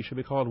flesh. She should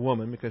be called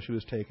woman because she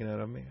was taken out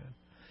of man.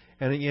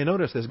 And you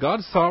notice this.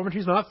 God's sovereignty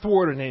is not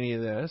thwarted in any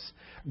of this.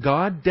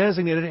 God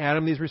designated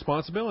Adam these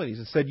responsibilities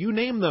and said, you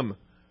name them.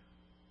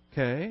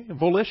 Okay?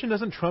 Volition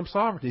doesn't trump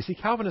sovereignty. See,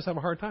 Calvinists have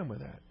a hard time with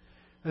that.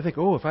 They think,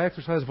 if I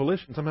exercise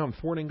volition, somehow I'm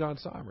thwarting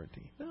God's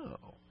sovereignty. No.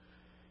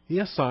 He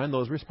assigned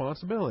those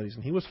responsibilities.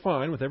 And He was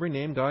fine with every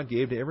name God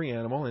gave to every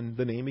animal and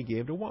the name He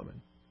gave to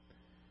woman.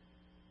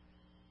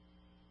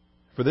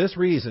 For this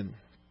reason,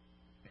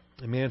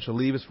 a man shall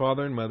leave his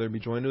father and mother, be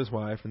joined to his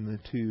wife, and the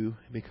two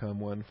become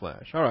one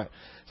flesh. All right.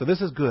 So this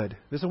is good.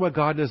 This is what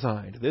God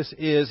designed. This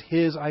is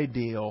His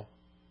ideal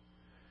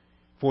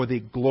for the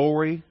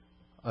glory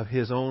of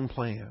His own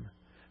plan,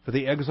 for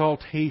the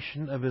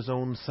exaltation of His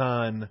own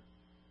Son.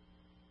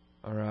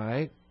 All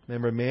right?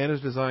 Remember, man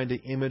is designed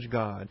to image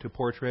God, to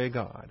portray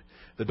God.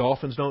 The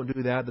dolphins don't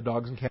do that. The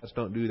dogs and cats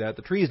don't do that.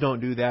 The trees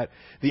don't do that.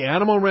 The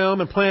animal realm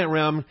and plant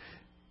realm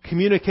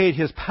communicate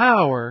His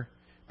power,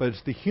 but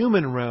it's the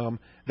human realm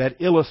that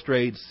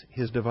illustrates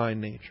His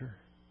divine nature.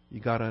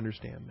 You've got to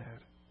understand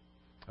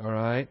that. All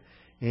right?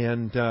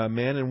 And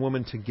man and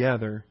woman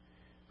together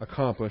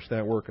accomplish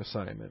that work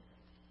assignment.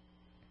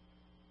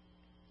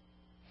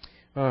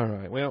 All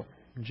right. Well,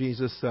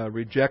 Jesus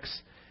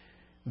rejects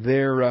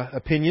their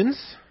opinions.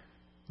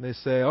 They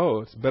say,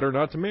 it's better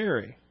not to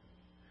marry.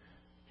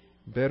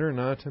 Better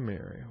not to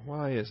marry.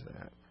 Why is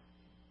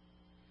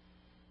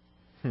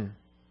that?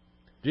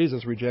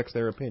 Jesus rejects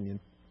their opinion.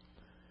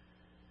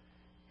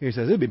 He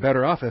says, it'd be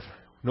better off if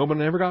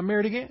nobody ever got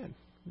married again.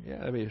 Yeah,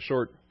 that'd be a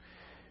short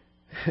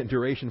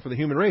duration for the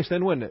human race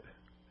then, wouldn't it?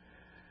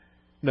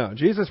 No,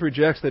 Jesus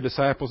rejects the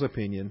disciples'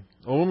 opinion.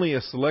 Only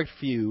a select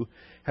few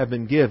have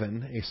been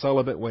given a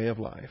celibate way of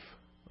life.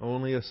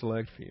 Only a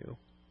select few.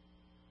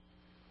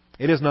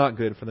 It is not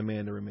good for the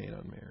man to remain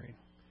unmarried.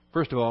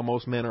 First of all,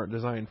 most men aren't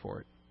designed for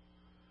it.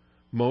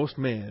 Most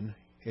men,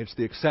 it's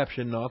the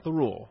exception, not the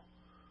rule.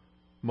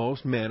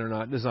 Most men are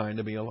not designed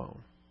to be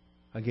alone.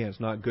 Again, it's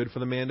not good for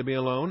the man to be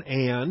alone.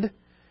 And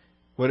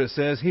what it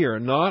says here,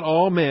 not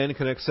all men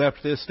can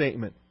accept this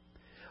statement,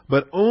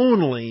 but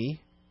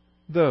only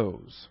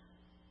those.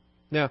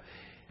 Now,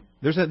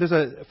 there's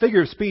a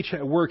figure of speech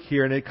at work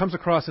here, and it comes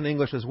across in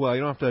English as well.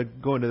 You don't have to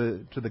go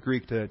into the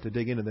Greek to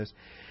dig into this.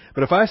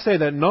 But if I say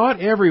that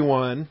not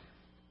everyone,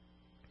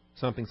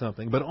 something,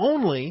 but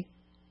only,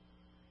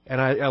 and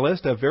I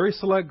list a very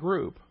select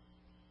group,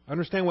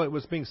 understand what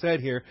was being said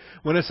here.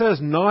 When it says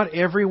not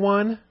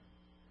everyone,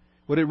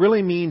 what it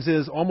really means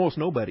is almost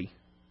nobody.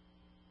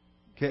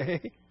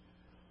 Okay?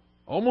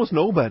 Almost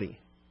nobody.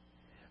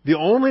 The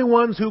only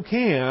ones who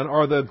can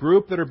are the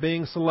group that are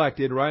being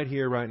selected right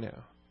here, right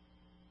now.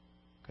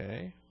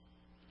 Okay?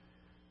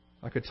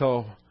 I could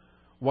tell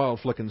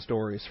wild flicking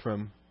stories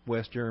from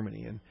West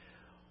Germany,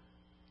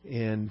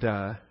 and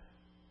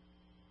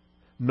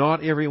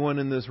not everyone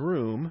in this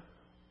room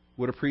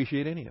would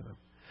appreciate any of them.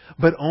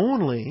 But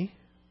only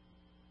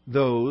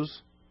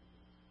those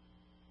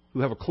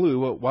who have a clue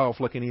what wild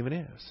flicking even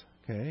is.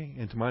 Okay?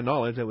 And to my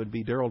knowledge, that would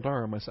be Daryl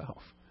Darr and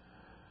myself.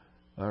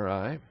 All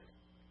right?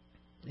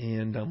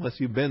 And unless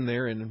you've been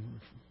there and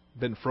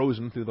been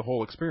frozen through the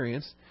whole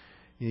experience,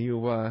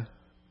 you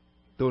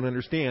don't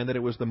understand that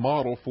it was the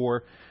model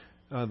for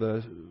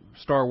the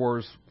Star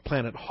Wars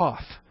planet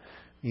Hoth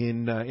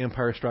in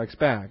Empire Strikes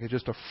Back. It's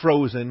just a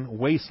frozen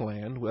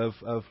wasteland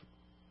of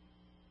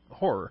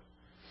horror.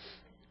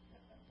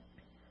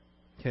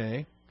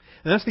 Okay?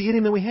 And that's the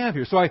idiom that we have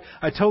here. So I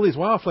tell these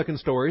wild flicking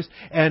stories,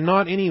 and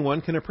not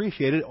anyone can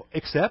appreciate it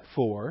except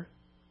for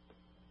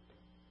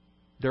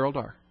Daryl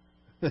Darr.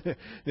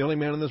 The only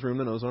man in this room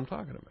that knows what I'm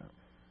talking about.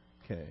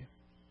 Okay.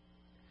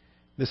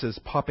 This is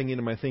popping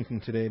into my thinking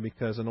today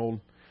because an old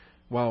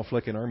wild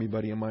flicking army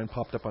buddy of mine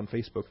popped up on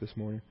Facebook this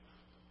morning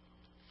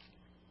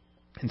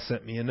and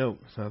sent me a note.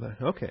 So I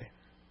thought, okay,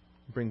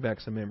 bring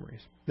back some memories.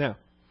 Now,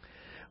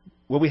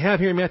 what we have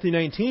here in Matthew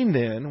 19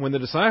 then, when the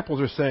disciples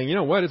are saying, you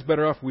know what, it's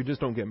better off if we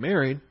just don't get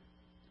married.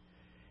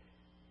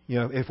 You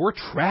know, if we're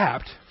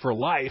trapped for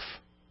life,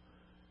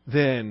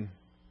 then,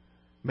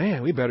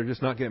 man, we better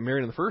just not get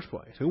married in the first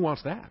place. Who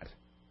wants that?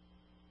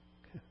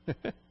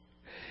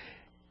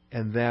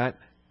 And that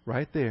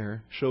right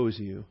there shows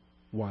you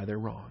why they're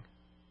wrong.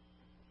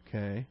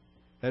 Okay?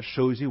 That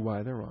shows you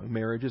why they're wrong.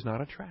 Marriage is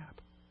not a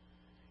trap.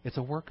 It's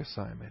a work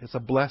assignment. It's a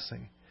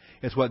blessing.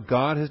 It's what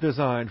God has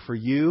designed for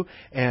you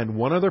and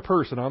one other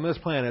person on this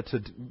planet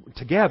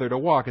together to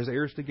walk as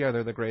heirs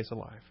together the grace of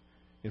life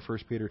in 1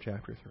 Peter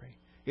chapter 3.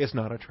 It's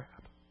not a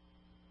trap.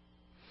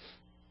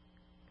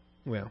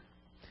 Well,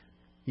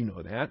 you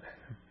know that. I'm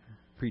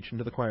preaching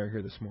to the choir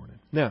here this morning.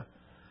 Now,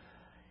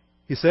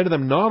 he said to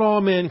them, not all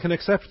men can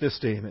accept this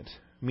statement,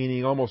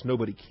 meaning almost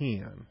nobody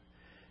can.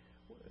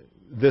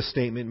 This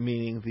statement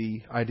meaning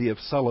the idea of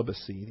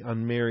celibacy, the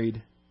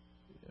unmarried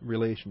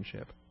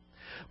relationship.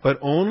 But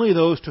only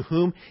those to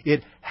whom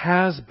it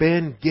has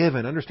been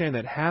given. Understand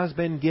that, has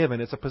been given.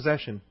 It's a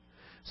possession.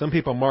 Some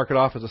people mark it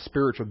off as a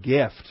spiritual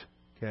gift.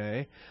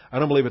 Okay? I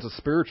don't believe it's a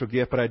spiritual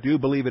gift, but I do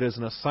believe it is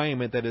an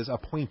assignment that is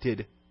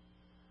appointed.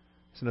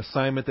 It's an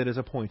assignment that is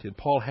appointed.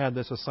 Paul had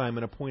this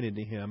assignment appointed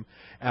to him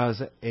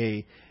as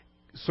a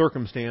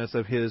circumstance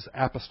of his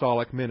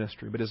apostolic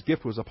ministry, but his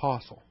gift was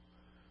apostle.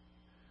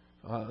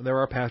 There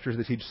are pastors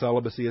that teach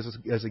celibacy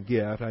as a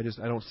gift. I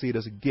don't see it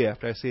as a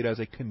gift. I see it as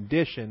a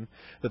condition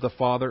that the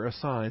Father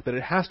assigns. But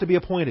it has to be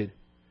appointed.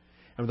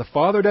 And if the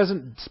Father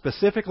doesn't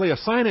specifically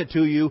assign it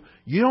to you,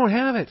 you don't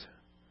have it.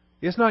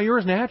 It's not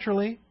yours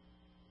naturally.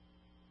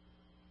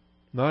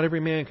 Not every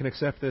man can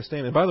accept this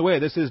statement. By the way,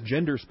 this is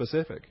gender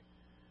specific.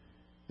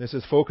 This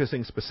is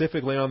focusing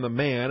specifically on the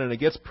man, and it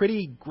gets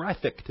pretty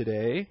graphic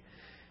today.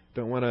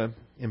 Don't want to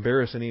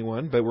embarrass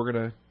anyone, but we're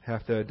going to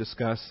have to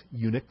discuss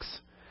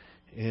eunuchs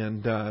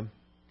and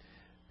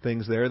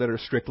things there that are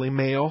strictly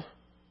male.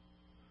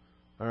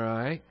 All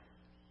right?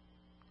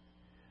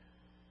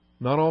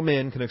 Not all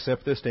men can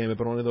accept this statement,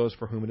 but only those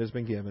for whom it has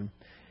been given.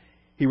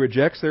 He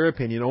rejects their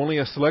opinion. Only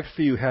a select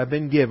few have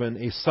been given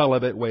a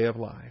celibate way of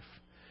life.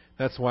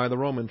 That's why the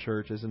Roman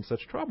Church is in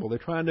such trouble. They're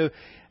trying to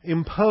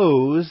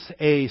impose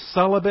a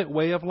celibate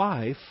way of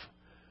life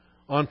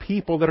on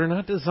people that are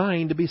not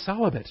designed to be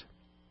celibate,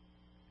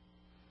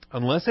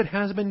 unless it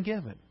has been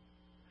given.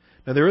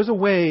 Now, there is a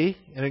way,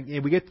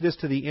 and we get this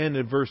to the end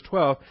in verse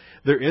 12,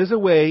 there is a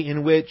way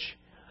in which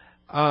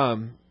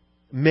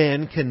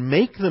men can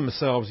make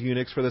themselves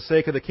eunuchs for the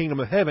sake of the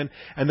kingdom of heaven,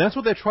 and that's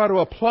what they try to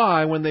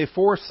apply when they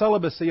force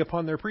celibacy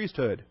upon their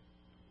priesthood.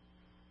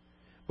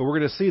 But we're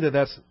going to see that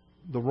that's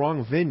the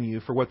wrong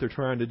venue for what they're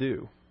trying to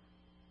do.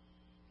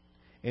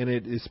 And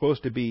it is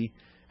supposed to be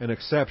an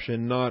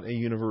exception, not a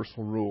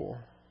universal rule.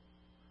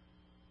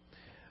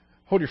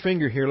 Hold your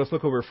finger here. Let's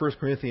look over 1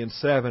 Corinthians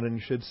 7, and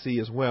you should see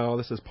as well.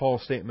 This is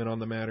Paul's statement on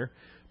the matter.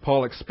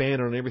 Paul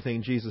expanded on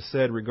everything Jesus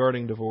said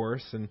regarding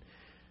divorce and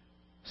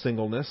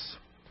singleness.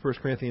 1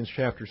 Corinthians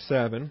chapter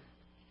 7.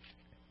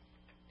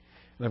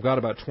 And I've got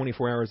about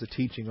 24 hours of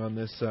teaching on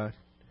this.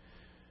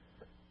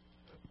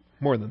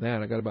 More than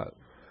that, I don't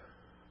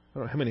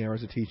know how many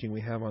hours of teaching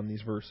we have on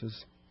these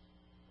verses.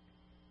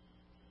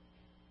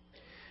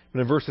 But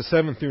in verses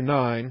 7 through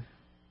 9,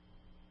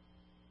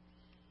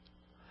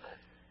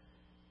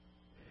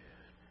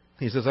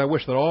 he says, I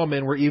wish that all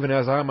men were even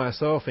as I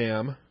myself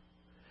am.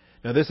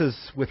 Now this is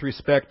with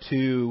respect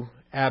to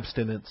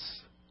abstinence,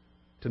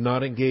 to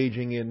not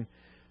engaging in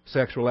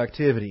sexual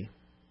activity.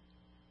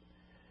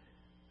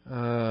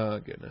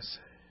 Goodness.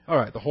 All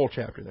right, the whole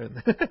chapter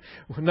then.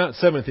 Not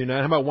 7 through 9.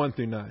 How about 1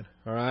 through 9?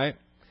 All right.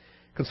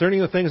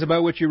 Concerning the things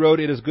about which you wrote,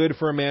 it is good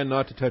for a man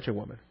not to touch a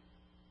woman.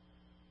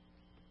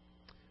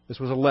 This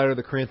was a letter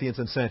the Corinthians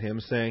had sent him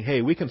saying,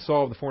 hey, we can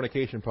solve the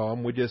fornication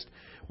problem. We just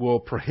will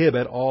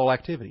prohibit all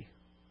activity.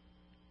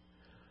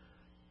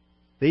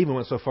 They even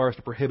went so far as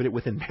to prohibit it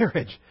within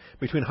marriage,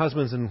 between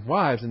husbands and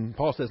wives. And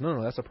Paul says,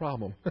 no, that's a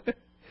problem.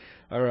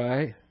 All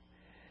right.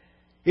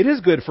 It is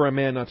good for a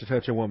man not to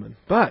touch a woman.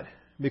 But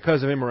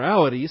because of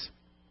immoralities,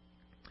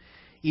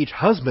 each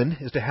husband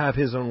is to have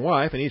his own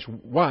wife, and each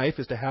wife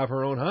is to have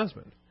her own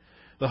husband.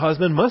 The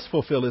husband must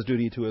fulfill his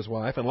duty to his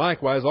wife, and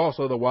likewise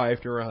also the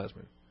wife to her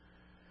husband.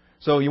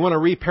 So you want to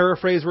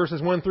re-paraphrase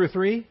verses 1 through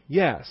 3?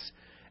 Yes.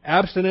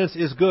 Abstinence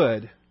is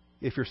good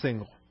if you're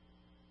single.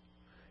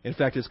 In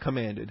fact, it's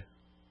commanded.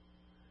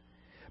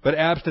 But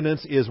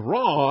abstinence is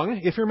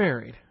wrong if you're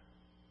married.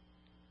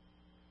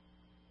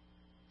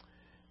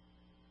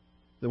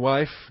 The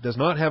wife does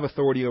not have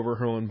authority over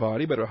her own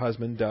body, but her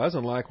husband does,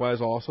 and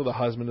likewise also the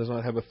husband does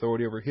not have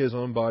authority over his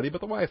own body,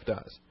 but the wife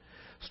does.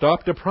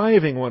 Stop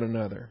depriving one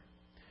another.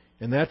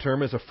 And that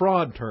term is a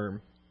fraud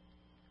term.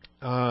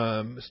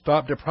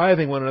 Stop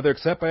depriving one another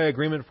except by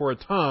agreement for a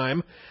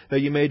time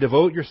that you may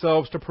devote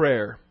yourselves to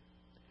prayer.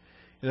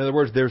 In other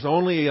words, there's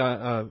only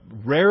a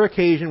rare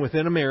occasion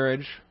within a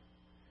marriage,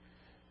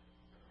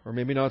 or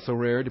maybe not so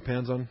rare,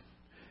 depends on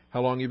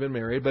how long you've been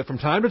married. But from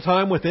time to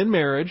time within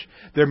marriage,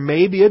 there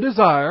may be a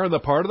desire on the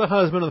part of the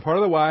husband and the part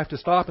of the wife to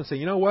stop and say,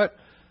 you know what?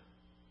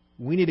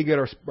 We need to get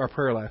our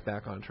prayer life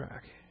back on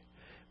track.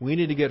 We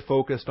need to get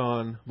focused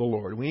on the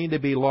Lord. We need to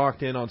be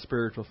locked in on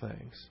spiritual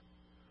things.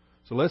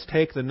 So let's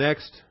take the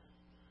next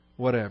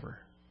whatever,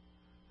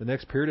 the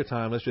next period of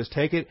time. Let's just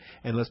take it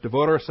and let's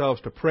devote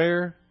ourselves to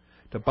prayer,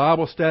 to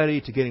Bible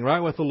study, to getting right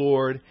with the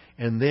Lord.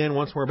 And then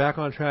once we're back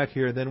on track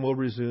here, then we'll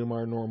resume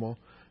our normal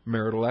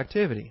marital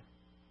activity.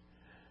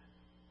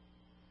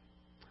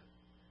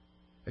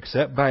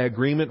 Except by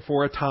agreement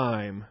for a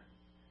time.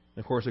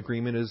 And of course,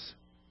 agreement is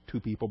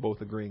two people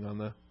both agreeing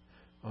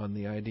on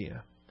the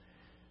idea.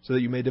 So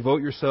that you may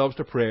devote yourselves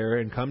to prayer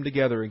and come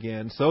together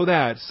again, so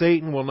that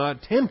Satan will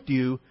not tempt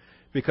you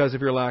because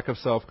of your lack of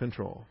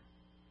self-control.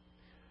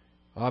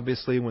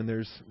 Obviously, when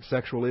there's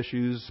sexual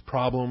issues,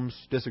 problems,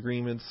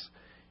 disagreements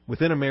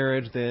within a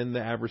marriage, then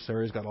the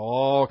adversary's got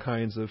all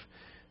kinds of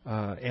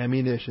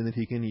ammunition that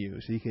he can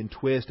use. He can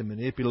twist and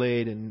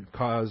manipulate and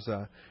cause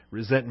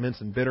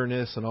resentments and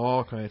bitterness and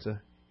all kinds of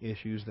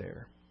issues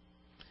there.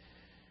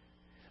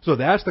 So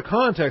that's the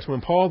context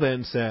when Paul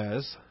then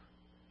says,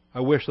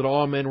 I wish that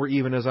all men were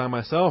even as I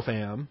myself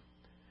am.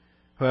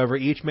 However,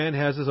 each man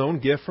has his own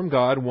gift from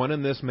God, one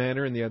in this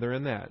manner and the other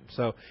in that.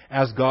 So,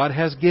 as God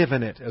has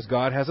given it, as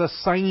God has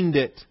assigned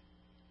it.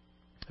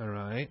 All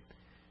right?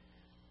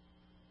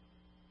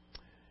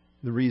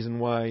 The reason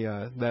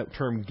why that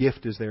term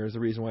gift is there is the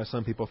reason why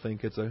some people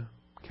think it's a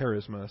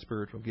charisma, a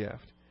spiritual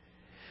gift.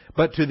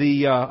 But to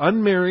the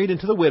unmarried and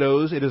to the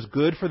widows, it is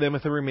good for them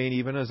if they remain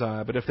even as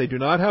I. But if they do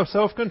not have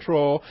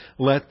self-control,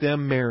 let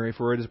them marry,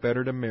 for it is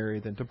better to marry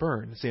than to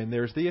burn. See, and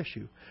there's the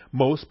issue.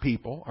 Most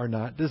people are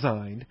not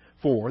designed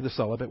for the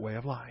celibate way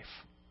of life.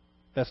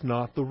 That's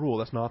not the rule.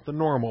 That's not the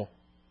normal.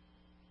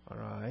 All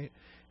right?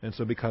 And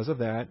so because of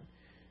that,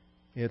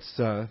 it's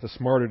the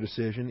smarter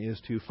decision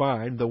is to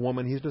find the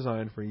woman He's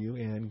designed for you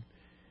and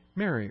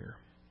marry her.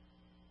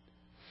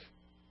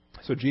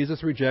 So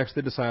Jesus rejects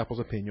the disciples'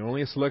 opinion.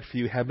 Only a select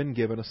few have been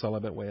given a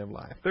celibate way of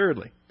life.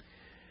 Thirdly,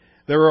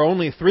 there are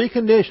only 3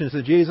 conditions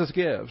that Jesus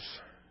gives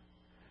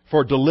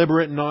for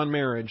deliberate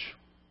non-marriage.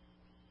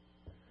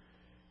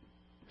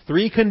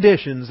 3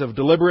 conditions of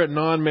deliberate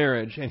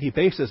non-marriage, and He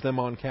bases them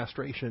on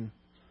castration.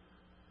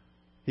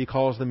 He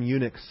calls them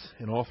eunuchs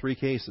in all 3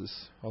 cases,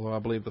 although I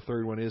believe the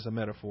third one is a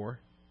metaphor.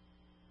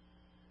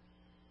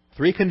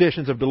 3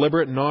 conditions of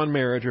deliberate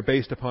non-marriage are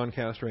based upon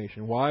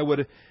castration. Why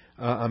would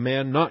a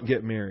man not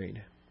get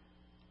married?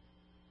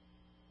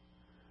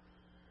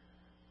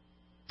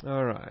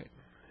 All right.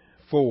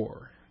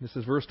 4. This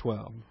is verse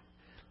 12.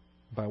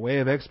 By way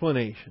of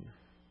explanation.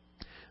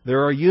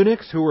 There are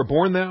eunuchs who were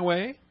born that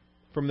way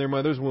from their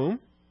mother's womb.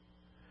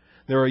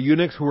 There are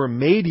eunuchs who were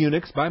made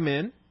eunuchs by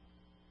men.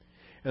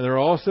 And there are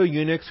also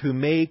eunuchs who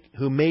made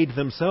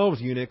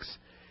themselves eunuchs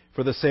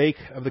for the sake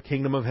of the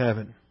kingdom of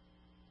heaven.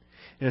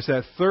 And it's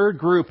that third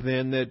group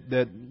then that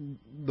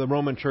the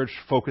Roman Church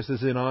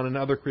focuses in on and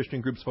other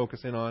Christian groups focus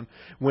in on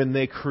when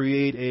they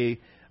create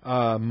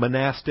a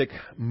monastic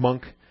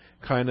monk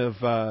kind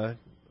of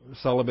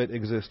celibate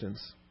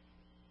existence.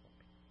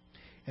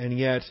 And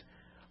yet,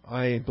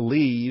 I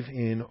believe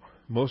in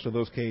most of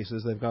those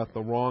cases they've got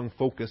the wrong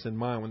focus in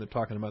mind when they're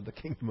talking about the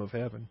kingdom of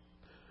heaven.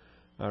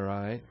 All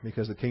right?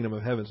 Because the kingdom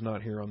of heaven's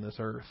not here on this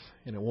earth,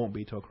 and it won't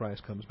be till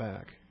Christ comes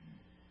back.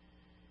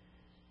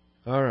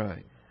 All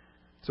right.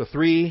 So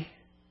 3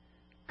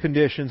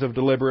 conditions of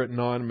deliberate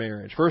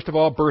non-marriage. First of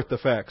all, birth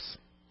defects.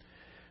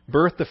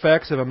 Birth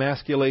defects of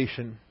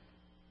emasculation.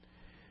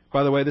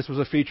 By the way, this was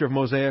a feature of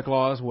Mosaic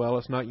law as well.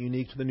 It's not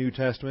unique to the New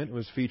Testament. It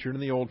was featured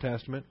in the Old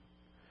Testament.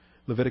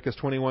 Leviticus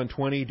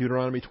 21:20,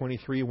 Deuteronomy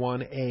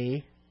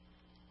 23:1a.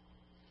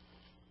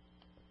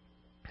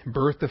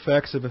 Birth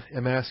defects of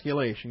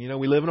emasculation. You know,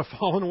 we live in a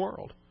fallen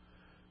world.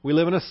 We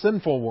live in a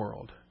sinful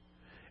world.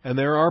 And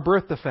there are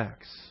birth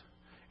defects.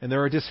 And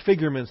there are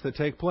disfigurements that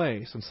take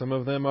place. And some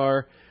of them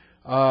are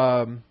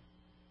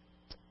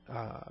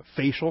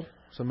facial.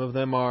 Some of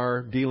them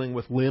are dealing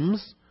with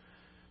limbs.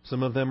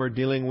 Some of them are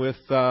dealing with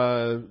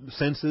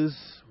senses,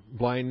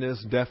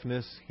 blindness,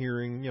 deafness,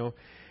 hearing, you know.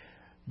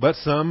 But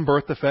some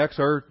birth defects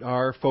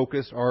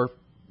are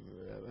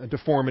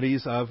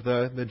deformities of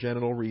the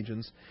genital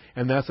regions.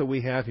 And that's what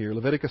we have here.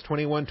 Leviticus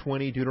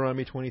 21:20,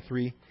 Deuteronomy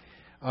 23.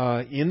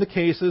 In the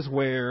cases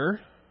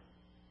where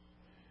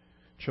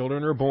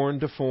children are born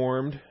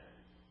deformed,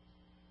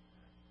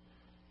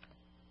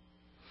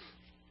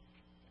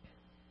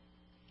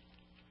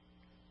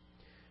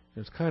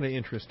 it's kind of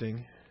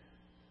interesting.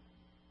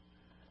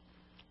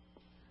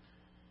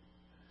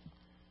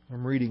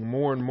 I'm reading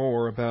more and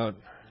more about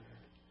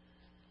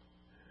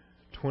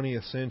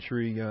 20th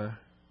century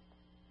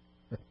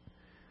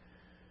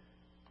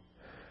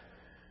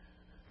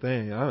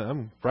thing.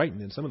 I'm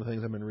frightened in some of the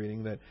things I've been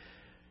reading that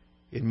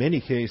in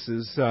many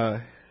cases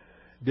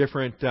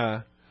different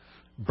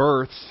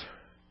births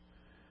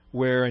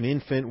where an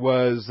infant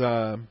was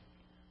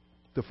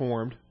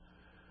deformed,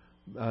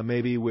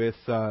 maybe with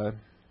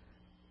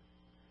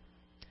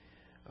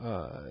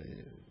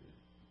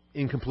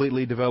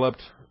incompletely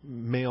developed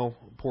male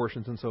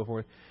portions and so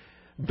forth.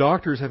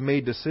 Doctors have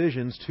made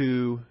decisions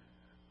to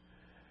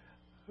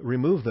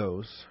remove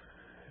those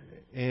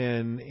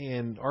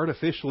and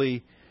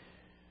artificially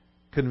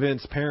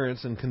convince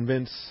parents and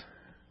convince,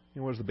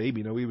 what does the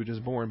baby know? He was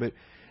just born, but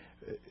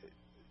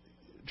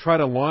try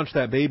to launch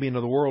that baby into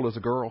the world as a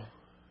girl.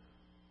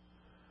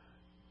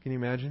 Can you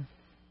imagine?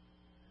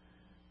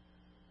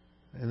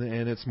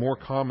 And it's more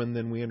common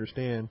than we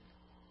understand.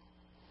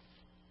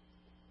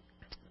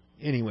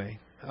 Anyway,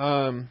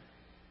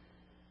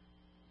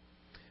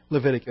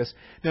 Leviticus.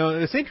 Now,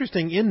 it's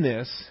interesting in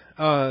this,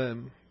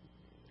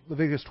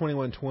 Leviticus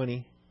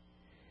 21:20.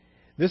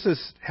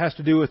 This has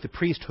to do with the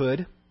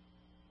priesthood.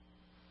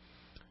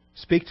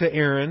 Speak to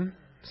Aaron,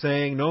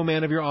 saying, "No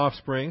man of your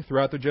offspring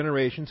throughout the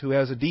generations who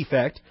has a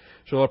defect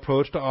shall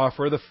approach to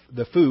offer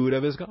the food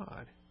of his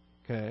God."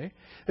 Okay,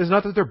 it's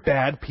not that they're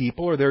bad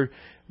people or they're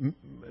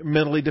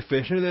mentally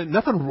deficient. There's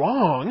nothing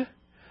wrong,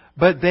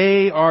 but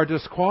they are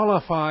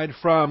disqualified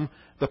from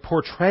the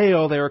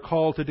portrayal they are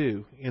called to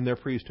do in their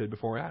priesthood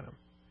before Adam.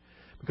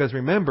 Because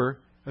remember,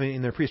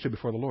 in their priesthood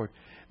before the Lord,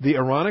 the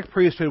Aaronic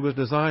priesthood was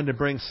designed to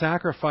bring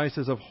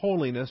sacrifices of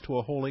holiness to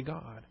a holy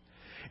God.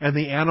 And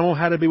the animal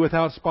had to be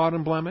without spot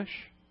and blemish.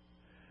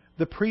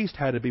 The priest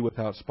had to be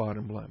without spot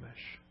and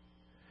blemish.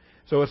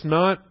 So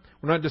we're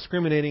not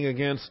discriminating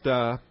against,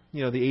 the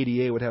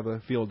ADA would have a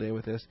field day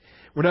with this.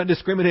 We're not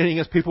discriminating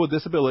against people with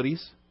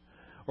disabilities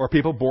or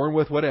people born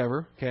with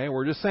whatever. Okay,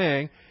 we're just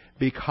saying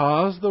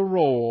because the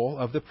role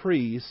of the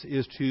priest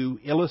is to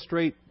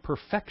illustrate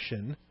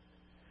perfection,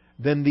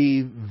 then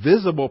the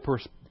visible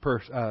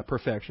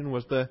perfection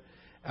was the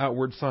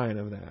outward sign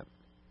of that.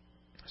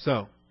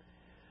 So,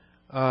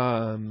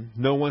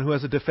 no one who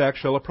has a defect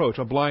shall approach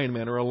a blind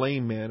man or a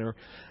lame man,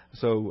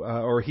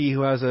 or he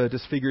who has a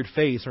disfigured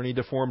face or any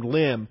deformed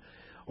limb,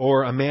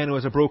 or a man who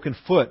has a broken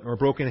foot or a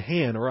broken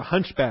hand, or a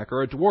hunchback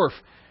or a dwarf,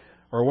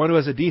 or one who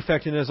has a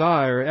defect in his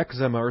eye or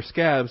eczema or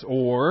scabs,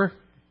 or,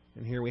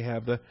 and here we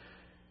have the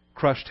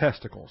crushed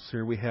testicles.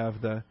 Here we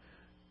have the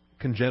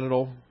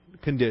congenital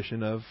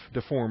condition of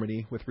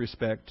deformity with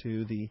respect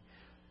to the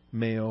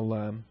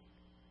male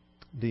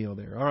deal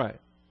there. All right.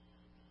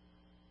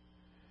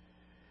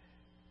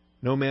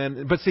 No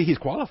man, but see, he's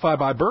qualified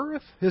by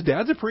birth. His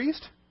dad's a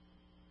priest.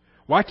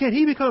 Why can't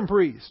he become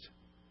priest?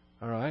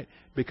 All right,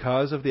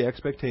 because of the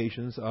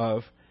expectations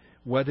of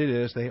what it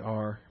is they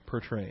are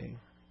portraying.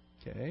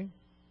 Okay.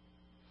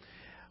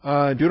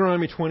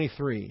 Deuteronomy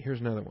 23. Here's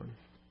another one.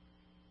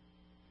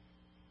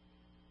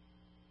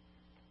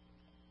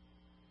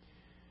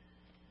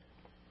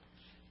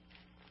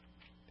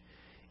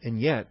 And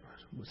yet,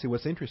 see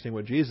what's interesting,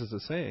 what Jesus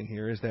is saying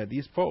here is that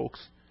these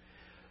folks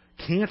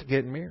can't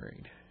get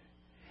married.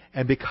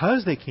 And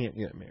because they can't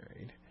get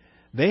married,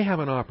 they have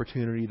an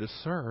opportunity to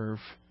serve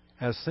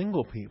as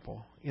single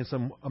people in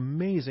some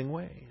amazing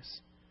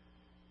ways.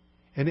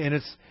 And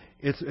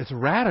it's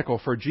radical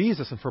for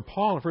Jesus and for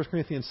Paul in 1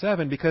 Corinthians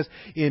 7, because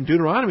in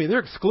Deuteronomy they're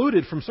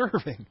excluded from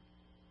serving.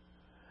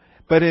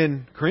 But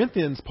in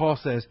Corinthians, Paul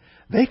says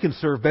they can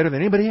serve better than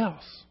anybody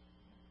else.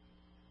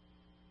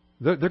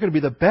 They're going to be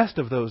the best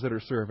of those that are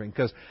serving,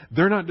 because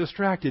they're not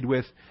distracted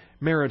with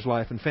marriage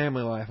life and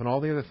family life and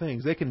all the other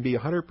things. They can be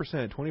 100%,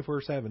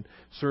 24/7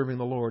 serving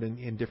the Lord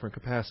in different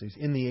capacities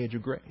in the age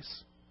of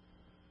grace.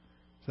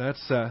 So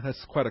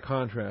that's quite a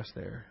contrast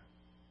there.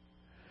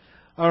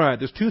 All right,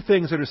 there's two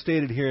things that are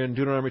stated here in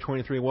Deuteronomy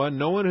 23:1.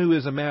 No one who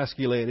is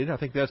emasculated, I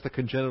think that's the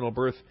congenital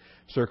birth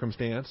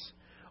circumstance,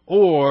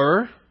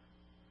 or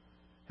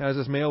has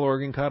his male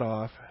organ cut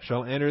off,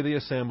 shall enter the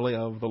assembly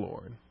of the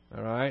Lord.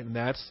 All right, and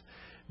that's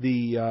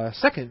the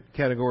second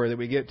category that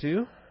we get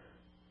to.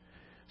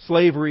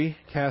 Slavery,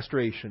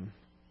 castration.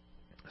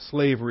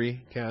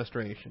 Slavery,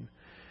 castration.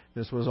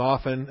 This was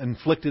often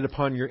inflicted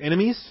upon your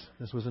enemies.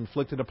 This was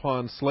inflicted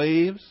upon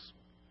slaves.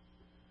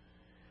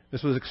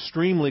 This was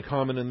extremely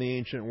common in the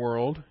ancient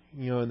world.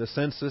 In the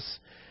census,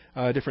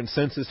 different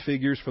census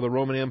figures for the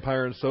Roman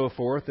Empire and so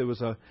forth, there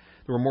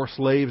were more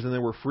slaves than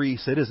there were free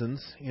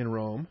citizens in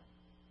Rome.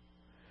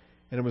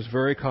 And it was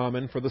very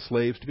common for the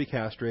slaves to be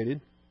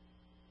castrated.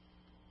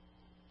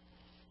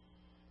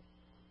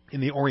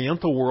 In the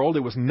Oriental world,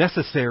 it was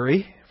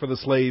necessary for the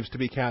slaves to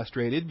be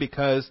castrated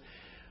because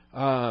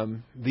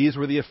these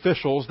were the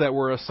officials that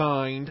were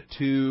assigned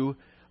to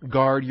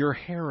guard your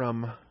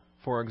harem,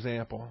 for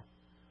example,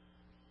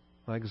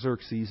 like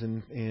Xerxes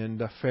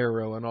and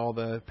Pharaoh and all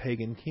the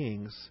pagan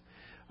kings.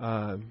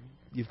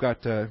 You've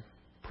got to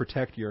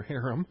protect your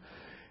harem,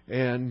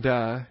 and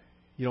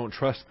you don't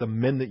trust the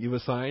men that you've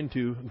assigned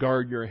to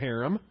guard your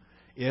harem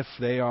if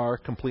they are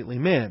completely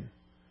men.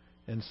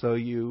 And so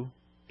you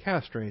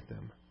castrate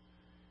them,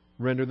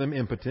 render them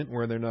impotent,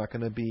 where they're not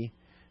going to be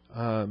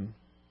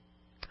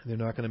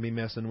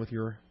messing with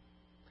your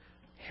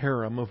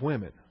harem of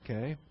women.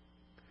 Okay.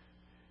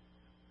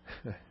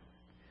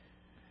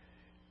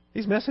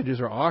 These messages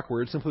are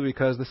awkward simply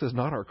because this is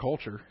not our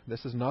culture.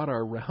 This is not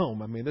our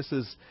realm. I mean, this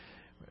is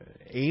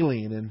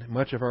alien in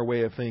much of our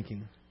way of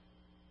thinking.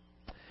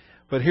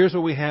 But here's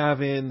what we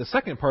have in the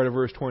second part of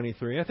verse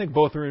 23. I think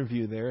both are in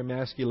view there.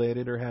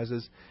 Emasculated, or has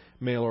his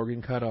male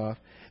organ cut off.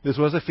 This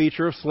was a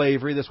feature of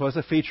slavery. This was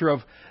a feature of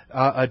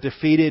a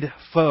defeated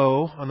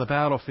foe on the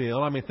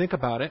battlefield. I mean, think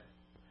about it.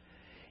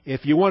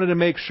 If you wanted to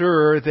make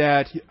sure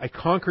that a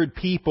conquered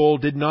people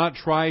did not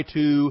try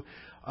to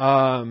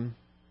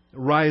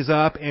rise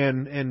up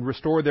and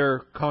restore their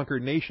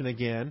conquered nation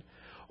again,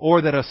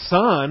 or that a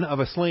son of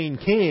a slain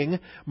king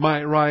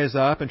might rise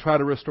up and try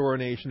to restore a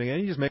nation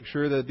again, you just make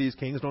sure that these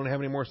kings don't have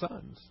any more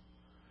sons.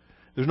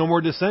 There's no more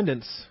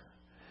descendants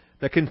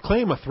that can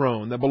claim a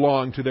throne that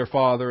belonged to their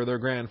father or their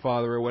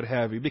grandfather or what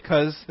have you,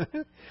 because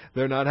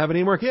they're not having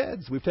any more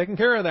kids. We've taken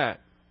care of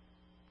that.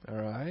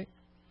 All right?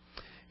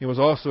 It was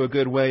also a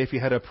good way if you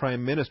had a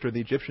prime minister.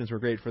 The Egyptians were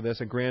great for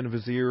this. A grand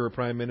vizier or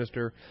prime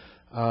minister,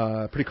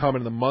 pretty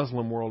common in the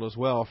Muslim world as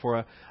well,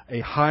 for a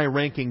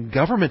high-ranking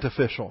government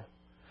official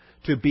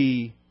to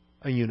be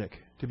a eunuch,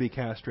 to be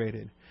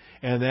castrated.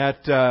 And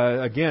that,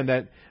 again,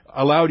 that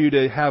allowed you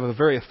to have a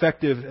very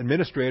effective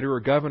administrator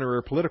or governor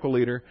or political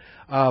leader,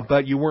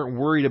 but you weren't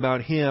worried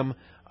about him,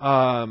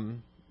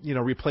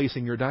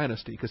 replacing your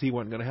dynasty, because he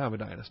wasn't going to have a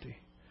dynasty.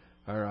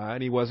 All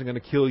right? He wasn't going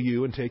to kill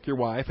you and take your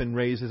wife and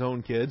raise his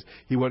own kids.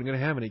 He wasn't going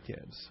to have any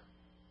kids.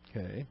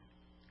 Okay?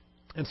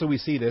 And so we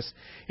see this.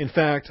 In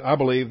fact, I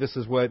believe this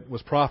is what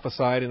was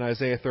prophesied in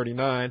Isaiah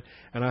 39,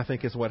 and I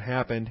think is what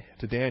happened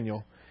to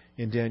Daniel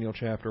in Daniel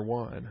chapter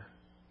 1.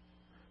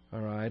 All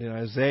right, in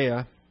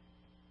Isaiah,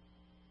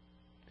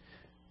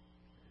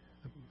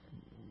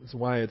 that's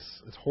why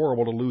it's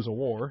horrible to lose a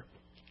war.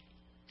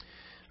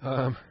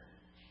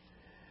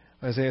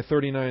 Isaiah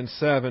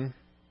 39:7,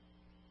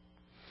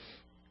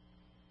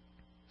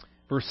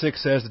 verse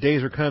 6 says, "The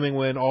days are coming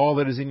when all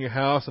that is in your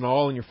house and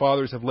all in your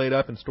fathers have laid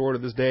up and stored to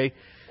this day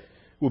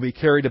will be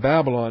carried to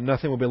Babylon.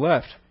 Nothing will be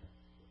left.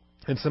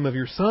 And some of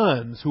your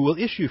sons who will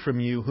issue from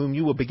you, whom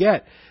you will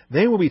beget,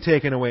 they will be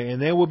taken away,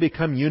 and they will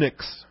become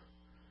eunuchs."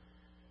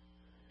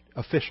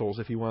 Officials,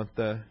 if you want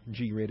the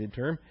G-rated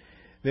term.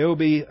 They will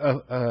be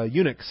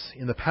eunuchs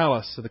in the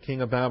palace of the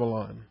king of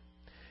Babylon.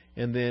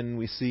 And then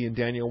we see in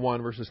Daniel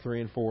 1, verses 3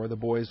 and 4, the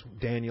boys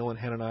Daniel and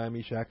Hananiah,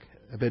 Meshach,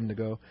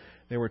 Abednego,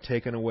 they were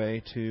taken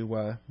away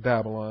to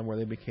Babylon, where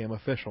they became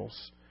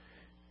officials.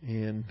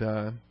 And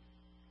the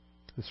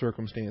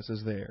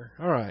circumstances there.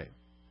 All right.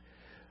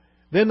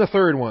 Then the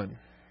third one,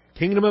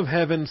 Kingdom of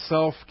Heaven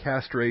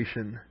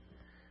self-castration.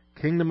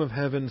 Kingdom of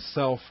Heaven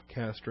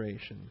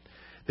self-castration.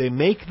 They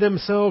make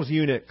themselves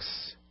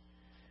eunuchs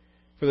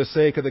for the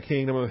sake of the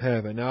Kingdom of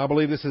Heaven. Now, I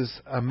believe this is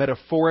a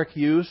metaphoric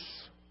use.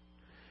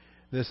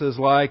 This is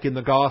like in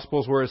the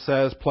Gospels where it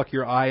says, pluck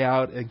your eye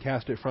out and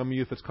cast it from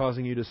you if it's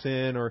causing you to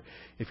sin, or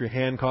if your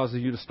hand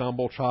causes you to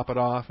stumble, chop it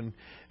off. And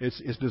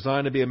it's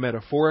designed to be a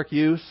metaphoric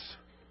use.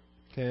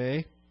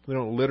 Okay? We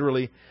don't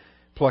literally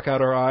pluck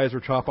out our eyes or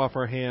chop off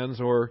our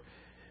hands or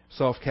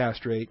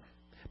self-castrate.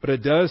 But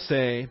it does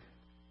say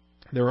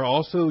There are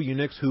also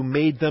eunuchs who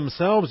made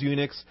themselves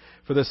eunuchs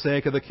for the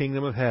sake of the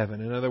kingdom of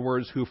heaven. In other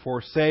words, who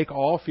forsake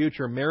all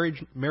future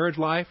marriage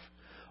life,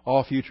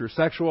 all future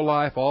sexual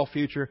life, all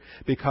future,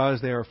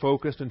 because they are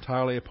focused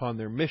entirely upon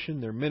their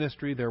mission, their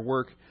ministry, their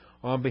work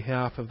on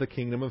behalf of the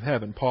kingdom of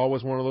heaven. Paul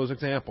was one of those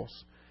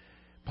examples.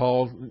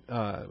 Paul,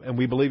 and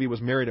we believe he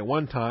was married at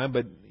one time,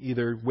 but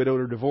either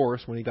widowed or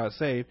divorced when he got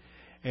saved,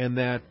 and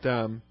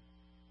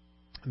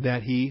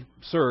that he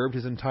served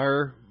his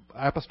entire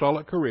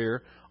apostolic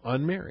career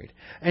unmarried.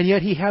 And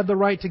yet he had the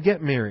right to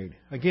get married.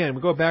 Again,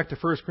 we go back to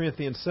 1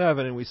 Corinthians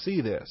 7 and we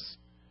see this.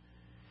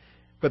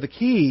 But the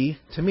key,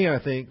 to me,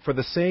 I think, for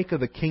the sake of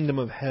the kingdom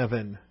of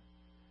heaven,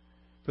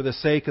 for the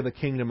sake of the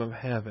kingdom of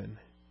heaven,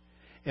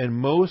 and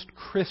most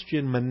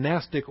Christian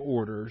monastic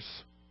orders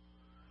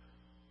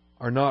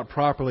are not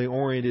properly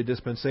oriented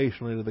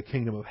dispensationally to the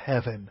kingdom of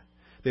heaven.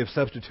 They've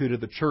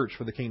substituted the church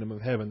for the kingdom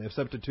of heaven. They've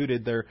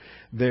substituted their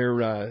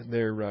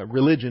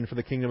religion for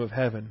the kingdom of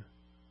heaven.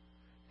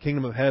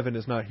 Kingdom of heaven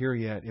is not here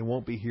yet. It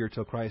won't be here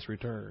till Christ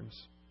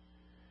returns.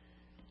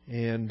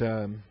 And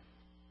I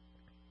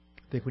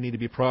think we need to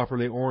be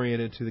properly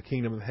oriented to the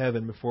kingdom of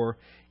heaven before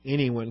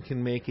anyone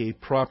can make a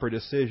proper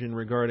decision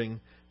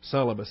regarding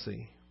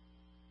celibacy.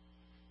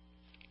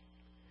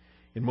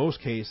 In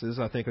most cases,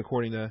 I think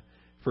according to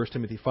 1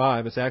 Timothy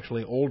 5, it's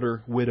actually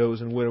older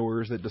widows and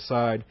widowers that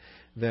decide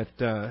that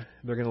they're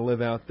going to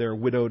live out their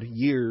widowed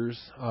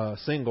years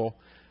single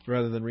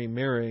rather than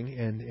remarrying,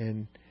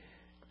 and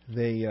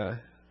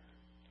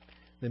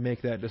they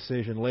make that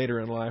decision later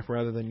in life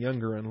rather than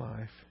younger in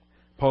life.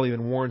 Paul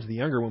even warns the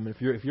younger woman,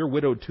 if you're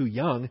widowed too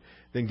young,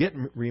 then get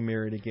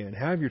remarried again.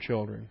 Have your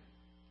children.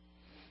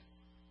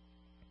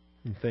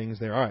 And things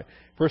there. All right.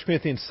 1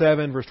 Corinthians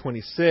 7, verse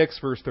 26,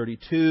 verse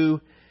 32,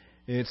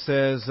 it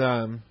says,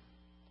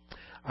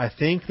 I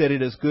think that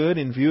it is good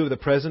in view of the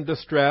present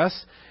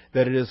distress,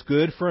 that it is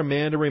good for a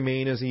man to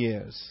remain as he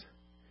is.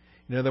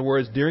 In other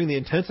words, during the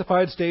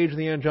intensified stage of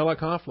the angelic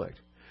conflict,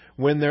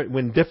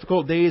 when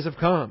difficult days have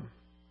come,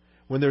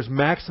 when there's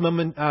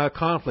maximum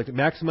conflict,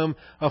 maximum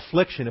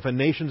affliction, if a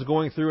nation's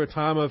going through a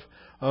time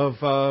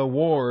of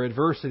war,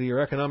 adversity, or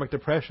economic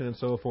depression, and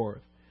so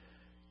forth,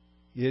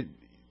 it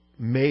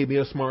may be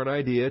a smart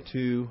idea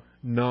to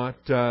not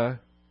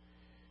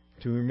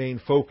to remain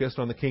focused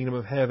on the kingdom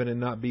of heaven and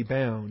not be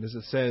bound, as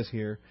it says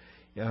here.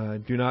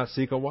 Do not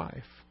seek a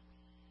wife.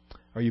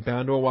 Are you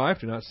bound to a wife?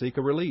 Do not seek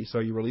a release.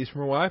 Are you released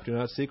from a wife? Do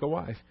not seek a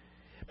wife.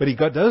 But he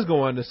does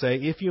go on to say,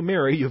 if you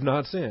marry, you've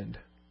not sinned.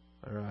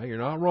 All right, you're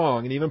not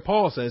wrong. And even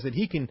Paul says that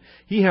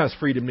he has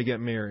freedom to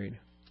get married.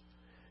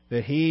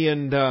 That he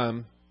and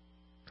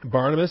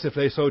Barnabas, if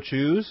they so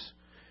choose,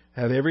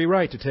 have every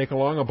right to take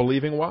along a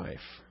believing wife.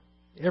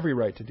 Every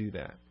right to do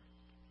that.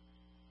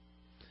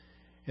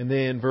 And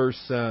then verse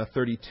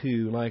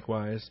 32,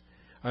 likewise,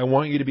 I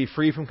want you to be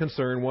free from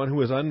concern. One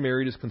who is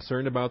unmarried is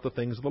concerned about the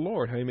things of the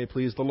Lord, how he may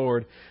please the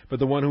Lord. But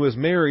the one who is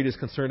married is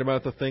concerned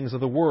about the things of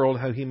the world,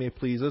 how he may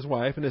please his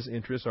wife, and his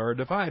interests are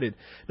divided.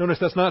 Notice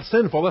that's not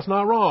sinful. That's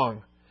not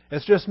wrong.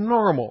 It's just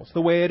normal. It's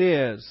the way it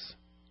is.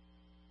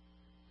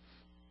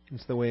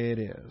 It's the way it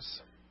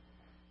is.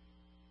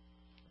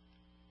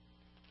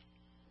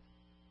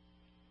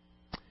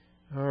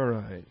 All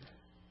right.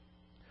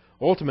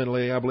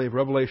 Ultimately, I believe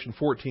Revelation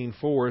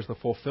 14:4 is the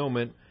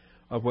fulfillment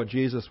of what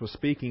Jesus was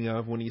speaking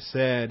of when he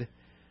said,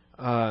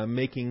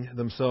 making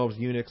themselves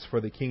eunuchs for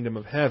the kingdom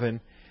of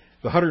heaven.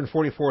 The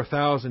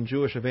 144,000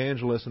 Jewish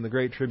evangelists in the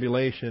Great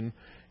Tribulation,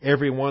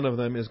 every one of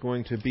them is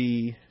going to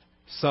be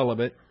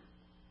celibate.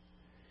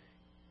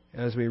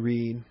 As we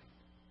read,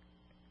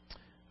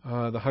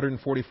 the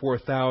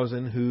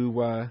 144,000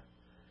 who,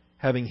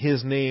 having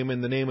His name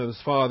and the name of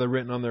His Father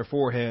written on their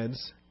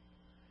foreheads,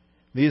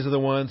 these are the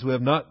ones who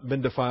have not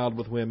been defiled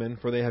with women,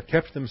 for they have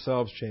kept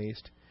themselves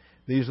chaste.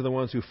 These are the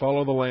ones who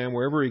follow the Lamb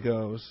wherever He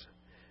goes.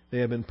 They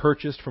have been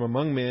purchased from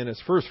among men as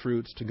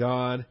firstfruits to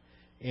God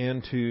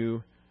and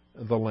to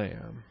the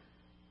Lamb.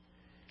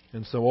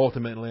 And so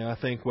ultimately, I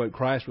think what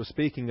Christ was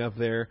speaking of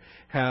there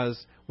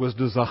was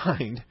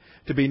designed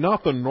to be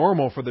not the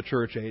normal for the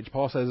church age.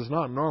 Paul says it's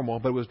not normal,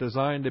 but it was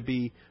designed to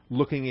be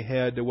looking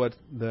ahead to what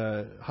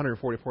the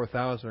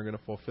 144,000 are going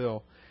to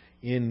fulfill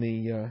in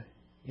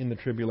the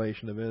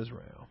tribulation of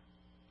Israel.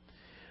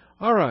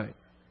 All right.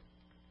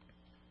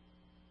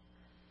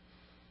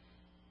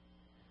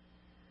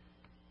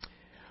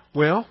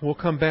 Well, we'll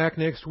come back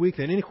next week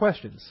then. Any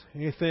questions?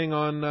 Anything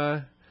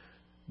on...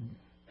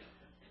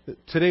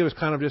 Today was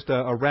kind of just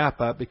a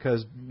wrap-up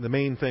because the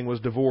main thing was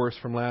divorce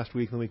from last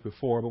week and the week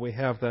before, but we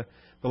have the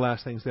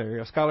last things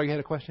there. Scholar, you had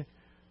a question?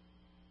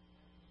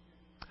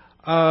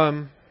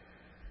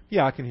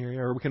 Yeah, I can hear you,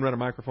 or we can run a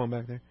microphone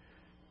back there.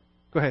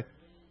 Go ahead.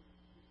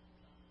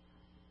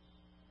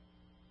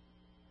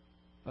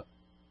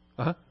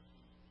 Uh-huh.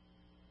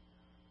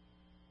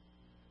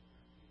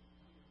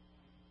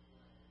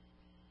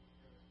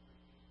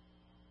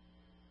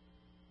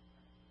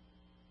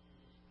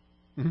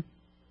 Mm-hmm.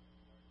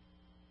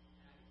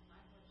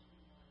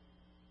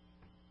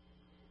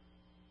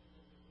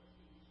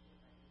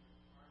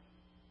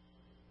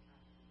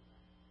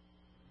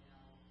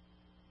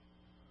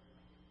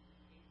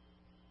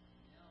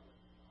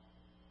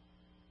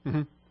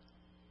 Mm-hmm.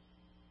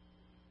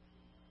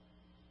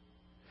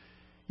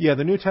 Yeah,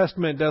 the New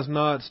Testament does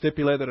not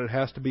stipulate that it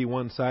has to be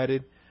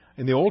one-sided.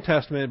 In the Old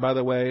Testament, by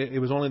the way, it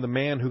was only the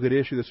man who could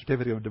issue the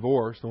certificate of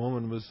divorce. The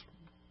woman was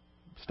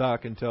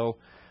stuck until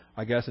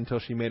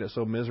she made it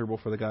so miserable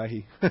for the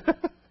guy.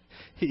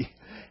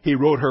 He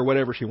wrote her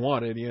whatever she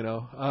wanted, you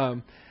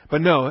know. But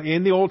no,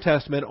 in the Old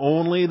Testament,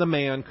 only the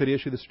man could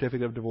issue the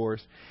certificate of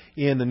divorce.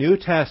 In the New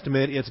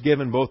Testament, it's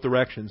given both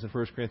directions in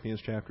 1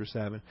 Corinthians chapter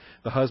 7.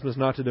 The husband is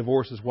not to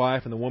divorce his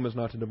wife, and the woman is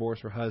not to divorce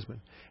her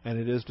husband. And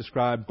it is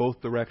described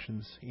both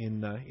directions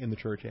in the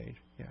church age.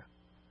 Yeah.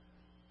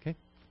 Okay.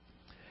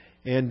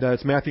 And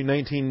it's Matthew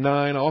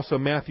 19:9. Also,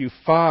 Matthew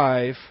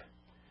 5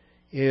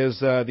 is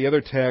the other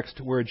text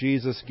where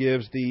Jesus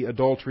gives the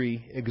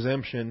adultery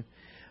exemption,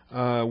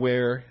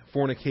 where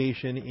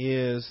fornication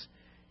is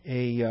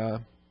a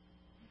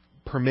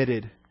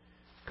permitted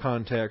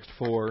context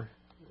for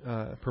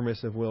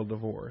permissive will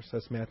divorce.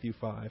 That's Matthew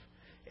 5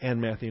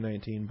 and Matthew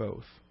 19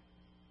 both.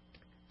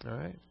 All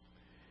right.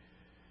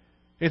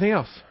 Anything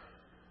else?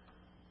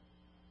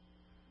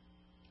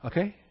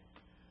 Okay.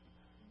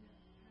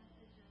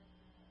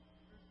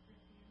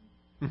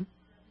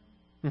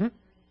 Mm-hmm. Mm-hmm.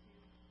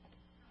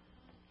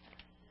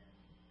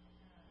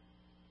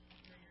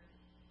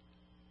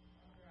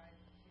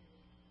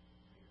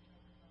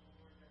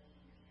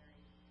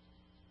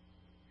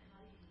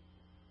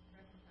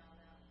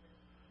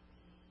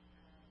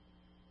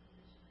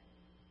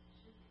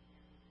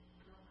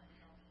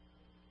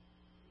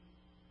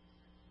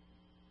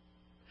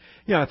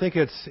 Yeah, I think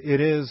it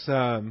is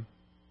the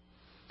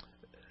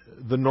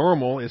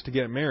normal is to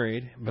get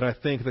married, but I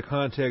think the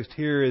context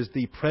here is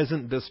the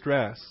present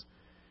distress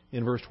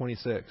in verse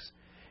 26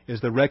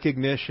 is the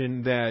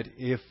recognition that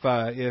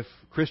if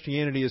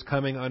Christianity is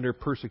coming under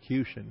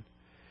persecution,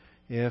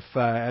 if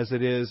as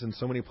it is in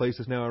so many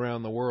places now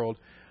around the world,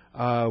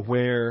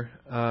 where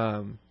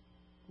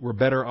we're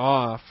better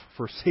off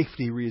for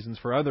safety reasons,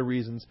 for other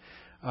reasons,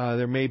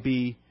 there may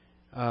be.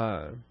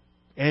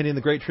 And in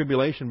the Great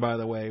Tribulation, by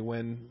the way,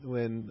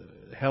 when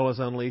hell is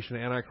unleashed and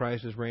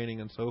Antichrist is reigning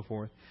and so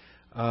forth,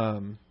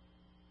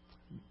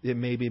 it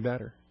may be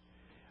better.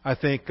 I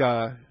think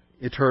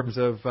in terms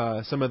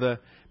of some of the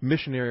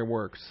missionary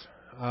works,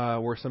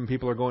 where some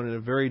people are going into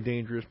very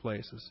dangerous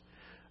places.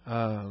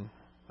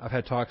 I've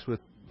had talks with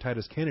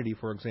Titus Kennedy,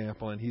 for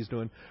example, and he's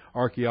doing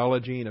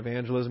archaeology and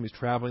evangelism. He's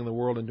traveling the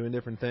world and doing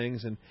different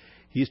things, and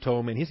he's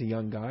told me, and he's a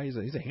young guy,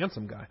 he's a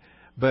handsome guy.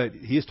 But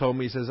he's told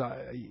me, he says,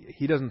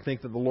 he doesn't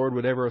think that the Lord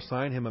would ever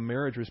assign him a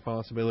marriage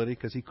responsibility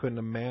because he couldn't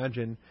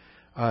imagine,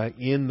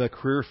 in the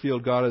career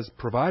field God has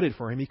provided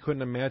for him, he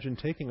couldn't imagine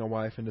taking a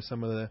wife into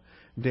some of the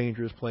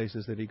dangerous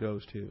places that he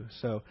goes to.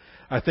 So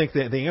I think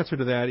that the answer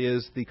to that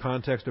is the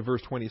context of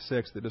verse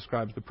 26 that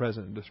describes the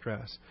present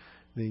distress,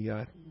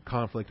 the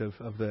conflict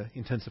of the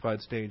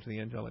intensified stage of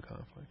the angelic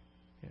conflict.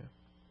 Yeah.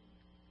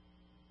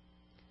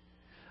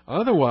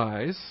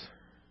 Otherwise,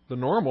 the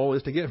normal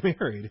is to get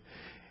married.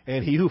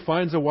 And he who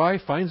finds a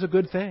wife finds a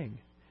good thing.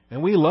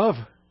 And we love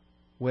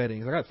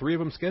weddings. I got 3 of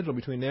them scheduled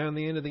between now and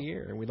the end of the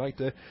year, and we'd like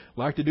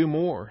to do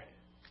more.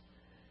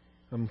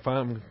 I'm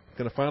going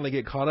to finally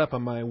get caught up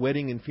on my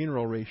wedding and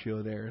funeral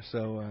ratio there,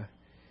 so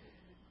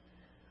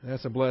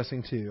that's a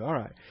blessing too. All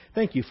right.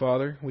 Thank you,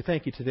 Father. We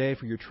thank you today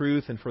for your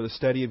truth and for the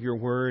study of your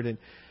word. And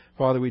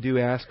Father, we do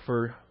ask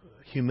for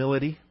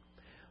humility,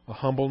 a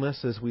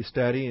humbleness as we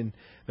study. And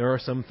there are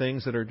some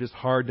things that are just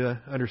hard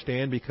to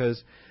understand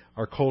because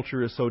our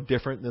culture is so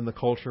different than the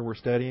culture we're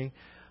studying.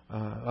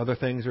 Other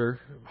things are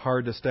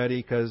hard to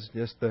study because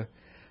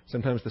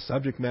sometimes the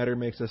subject matter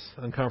makes us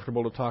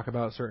uncomfortable to talk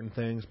about certain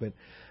things. But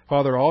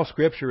Father, all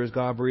Scripture is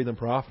God-breathed and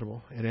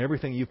profitable, and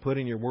everything you've put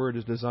in your Word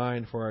is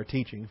designed for our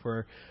teaching,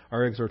 for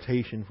our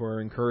exhortation, for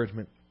our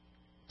encouragement.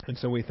 And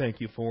so we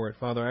thank you for it.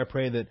 Father, I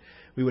pray that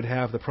we would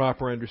have the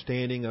proper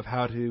understanding of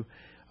how to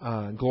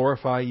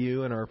glorify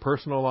you in our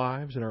personal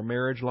lives, in our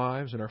marriage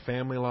lives, in our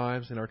family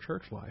lives, in our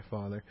church life,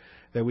 Father,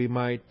 that we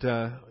might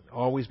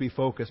always be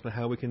focused on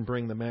how we can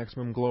bring the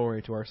maximum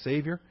glory to our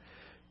Savior,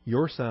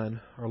 your Son,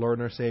 our Lord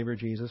and our Savior,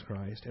 Jesus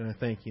Christ. And I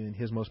thank you in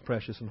His most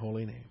precious and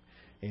holy name.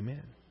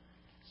 Amen.